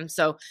the time.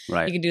 So you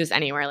can do this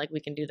anywhere. Like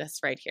we can do this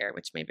right here,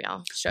 which maybe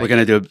I'll show you. We're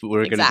gonna do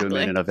a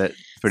minute of it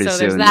pretty soon. So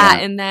there's that,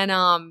 and then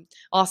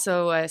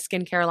also a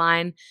skincare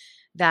line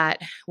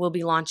that we'll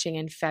be launching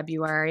in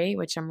February,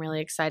 which I'm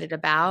really excited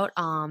about.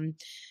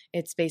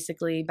 It's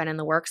basically been in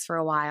the works for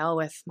a while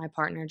with my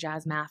partner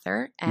Jazz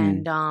Mather,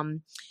 and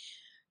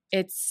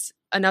it's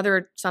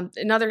another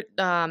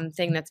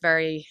thing that's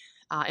very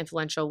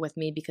influential with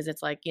me because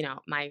it's like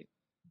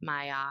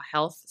my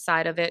health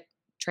side of it,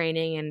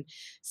 training and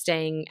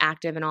staying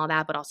active and all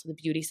that, but also the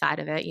beauty side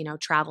of it,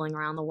 traveling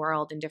around the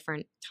world in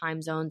different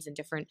time zones and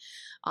different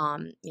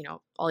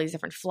all these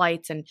different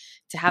flights, and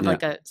to have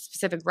like a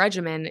specific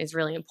regimen is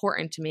really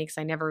important to me because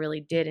I never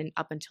really did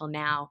up until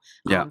now.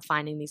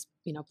 Finding these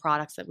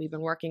products that we've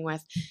been working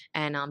with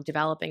and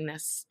developing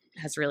this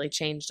has really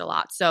changed a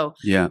lot. So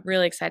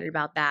really excited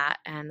about that.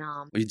 And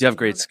you do have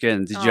great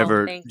skin. Did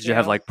you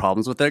have like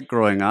problems with it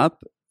growing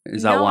up?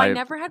 Is that why? I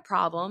never had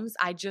problems.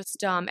 I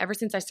just ever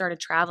since I started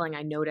traveling,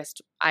 I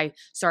noticed I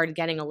started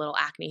getting a little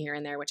acne here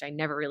and there, which I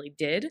never really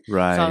did.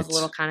 Right. So I was a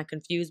little kind of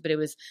confused, but it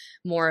was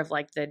more of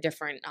like the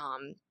different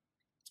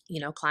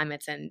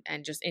climates and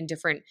just in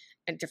different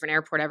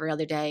airport every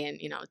other day, and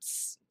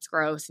it's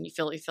gross, and you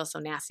feel so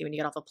nasty when you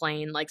get off a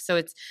plane. Like, so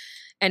it's,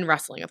 and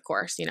wrestling, of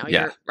course,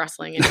 you're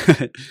wrestling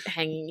and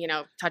hanging,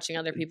 touching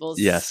other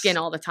people's skin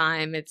all the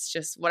time. It's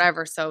just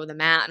whatever. So the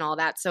mat and all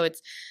that. So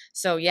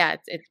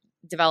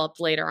developed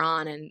later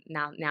on, and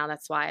now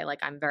that's why like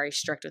I'm very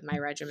strict with my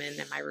regimen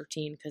and my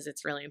routine because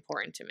it's really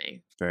important to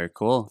me. Very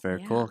cool.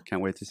 Very cool.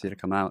 Can't wait to see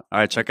it come out. All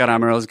right, check out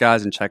Amarillo's,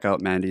 guys, and check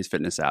out Mandy's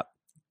fitness app.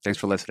 Thanks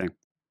for listening.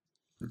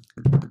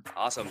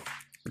 Awesome.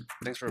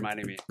 Thanks for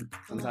reminding me.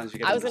 Sometimes you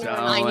get. I was going to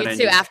remind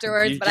you too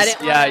afterwards, but I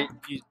didn't. Yeah,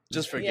 you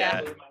just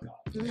forget.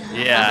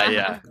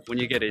 Yeah. When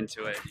you get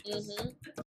into it.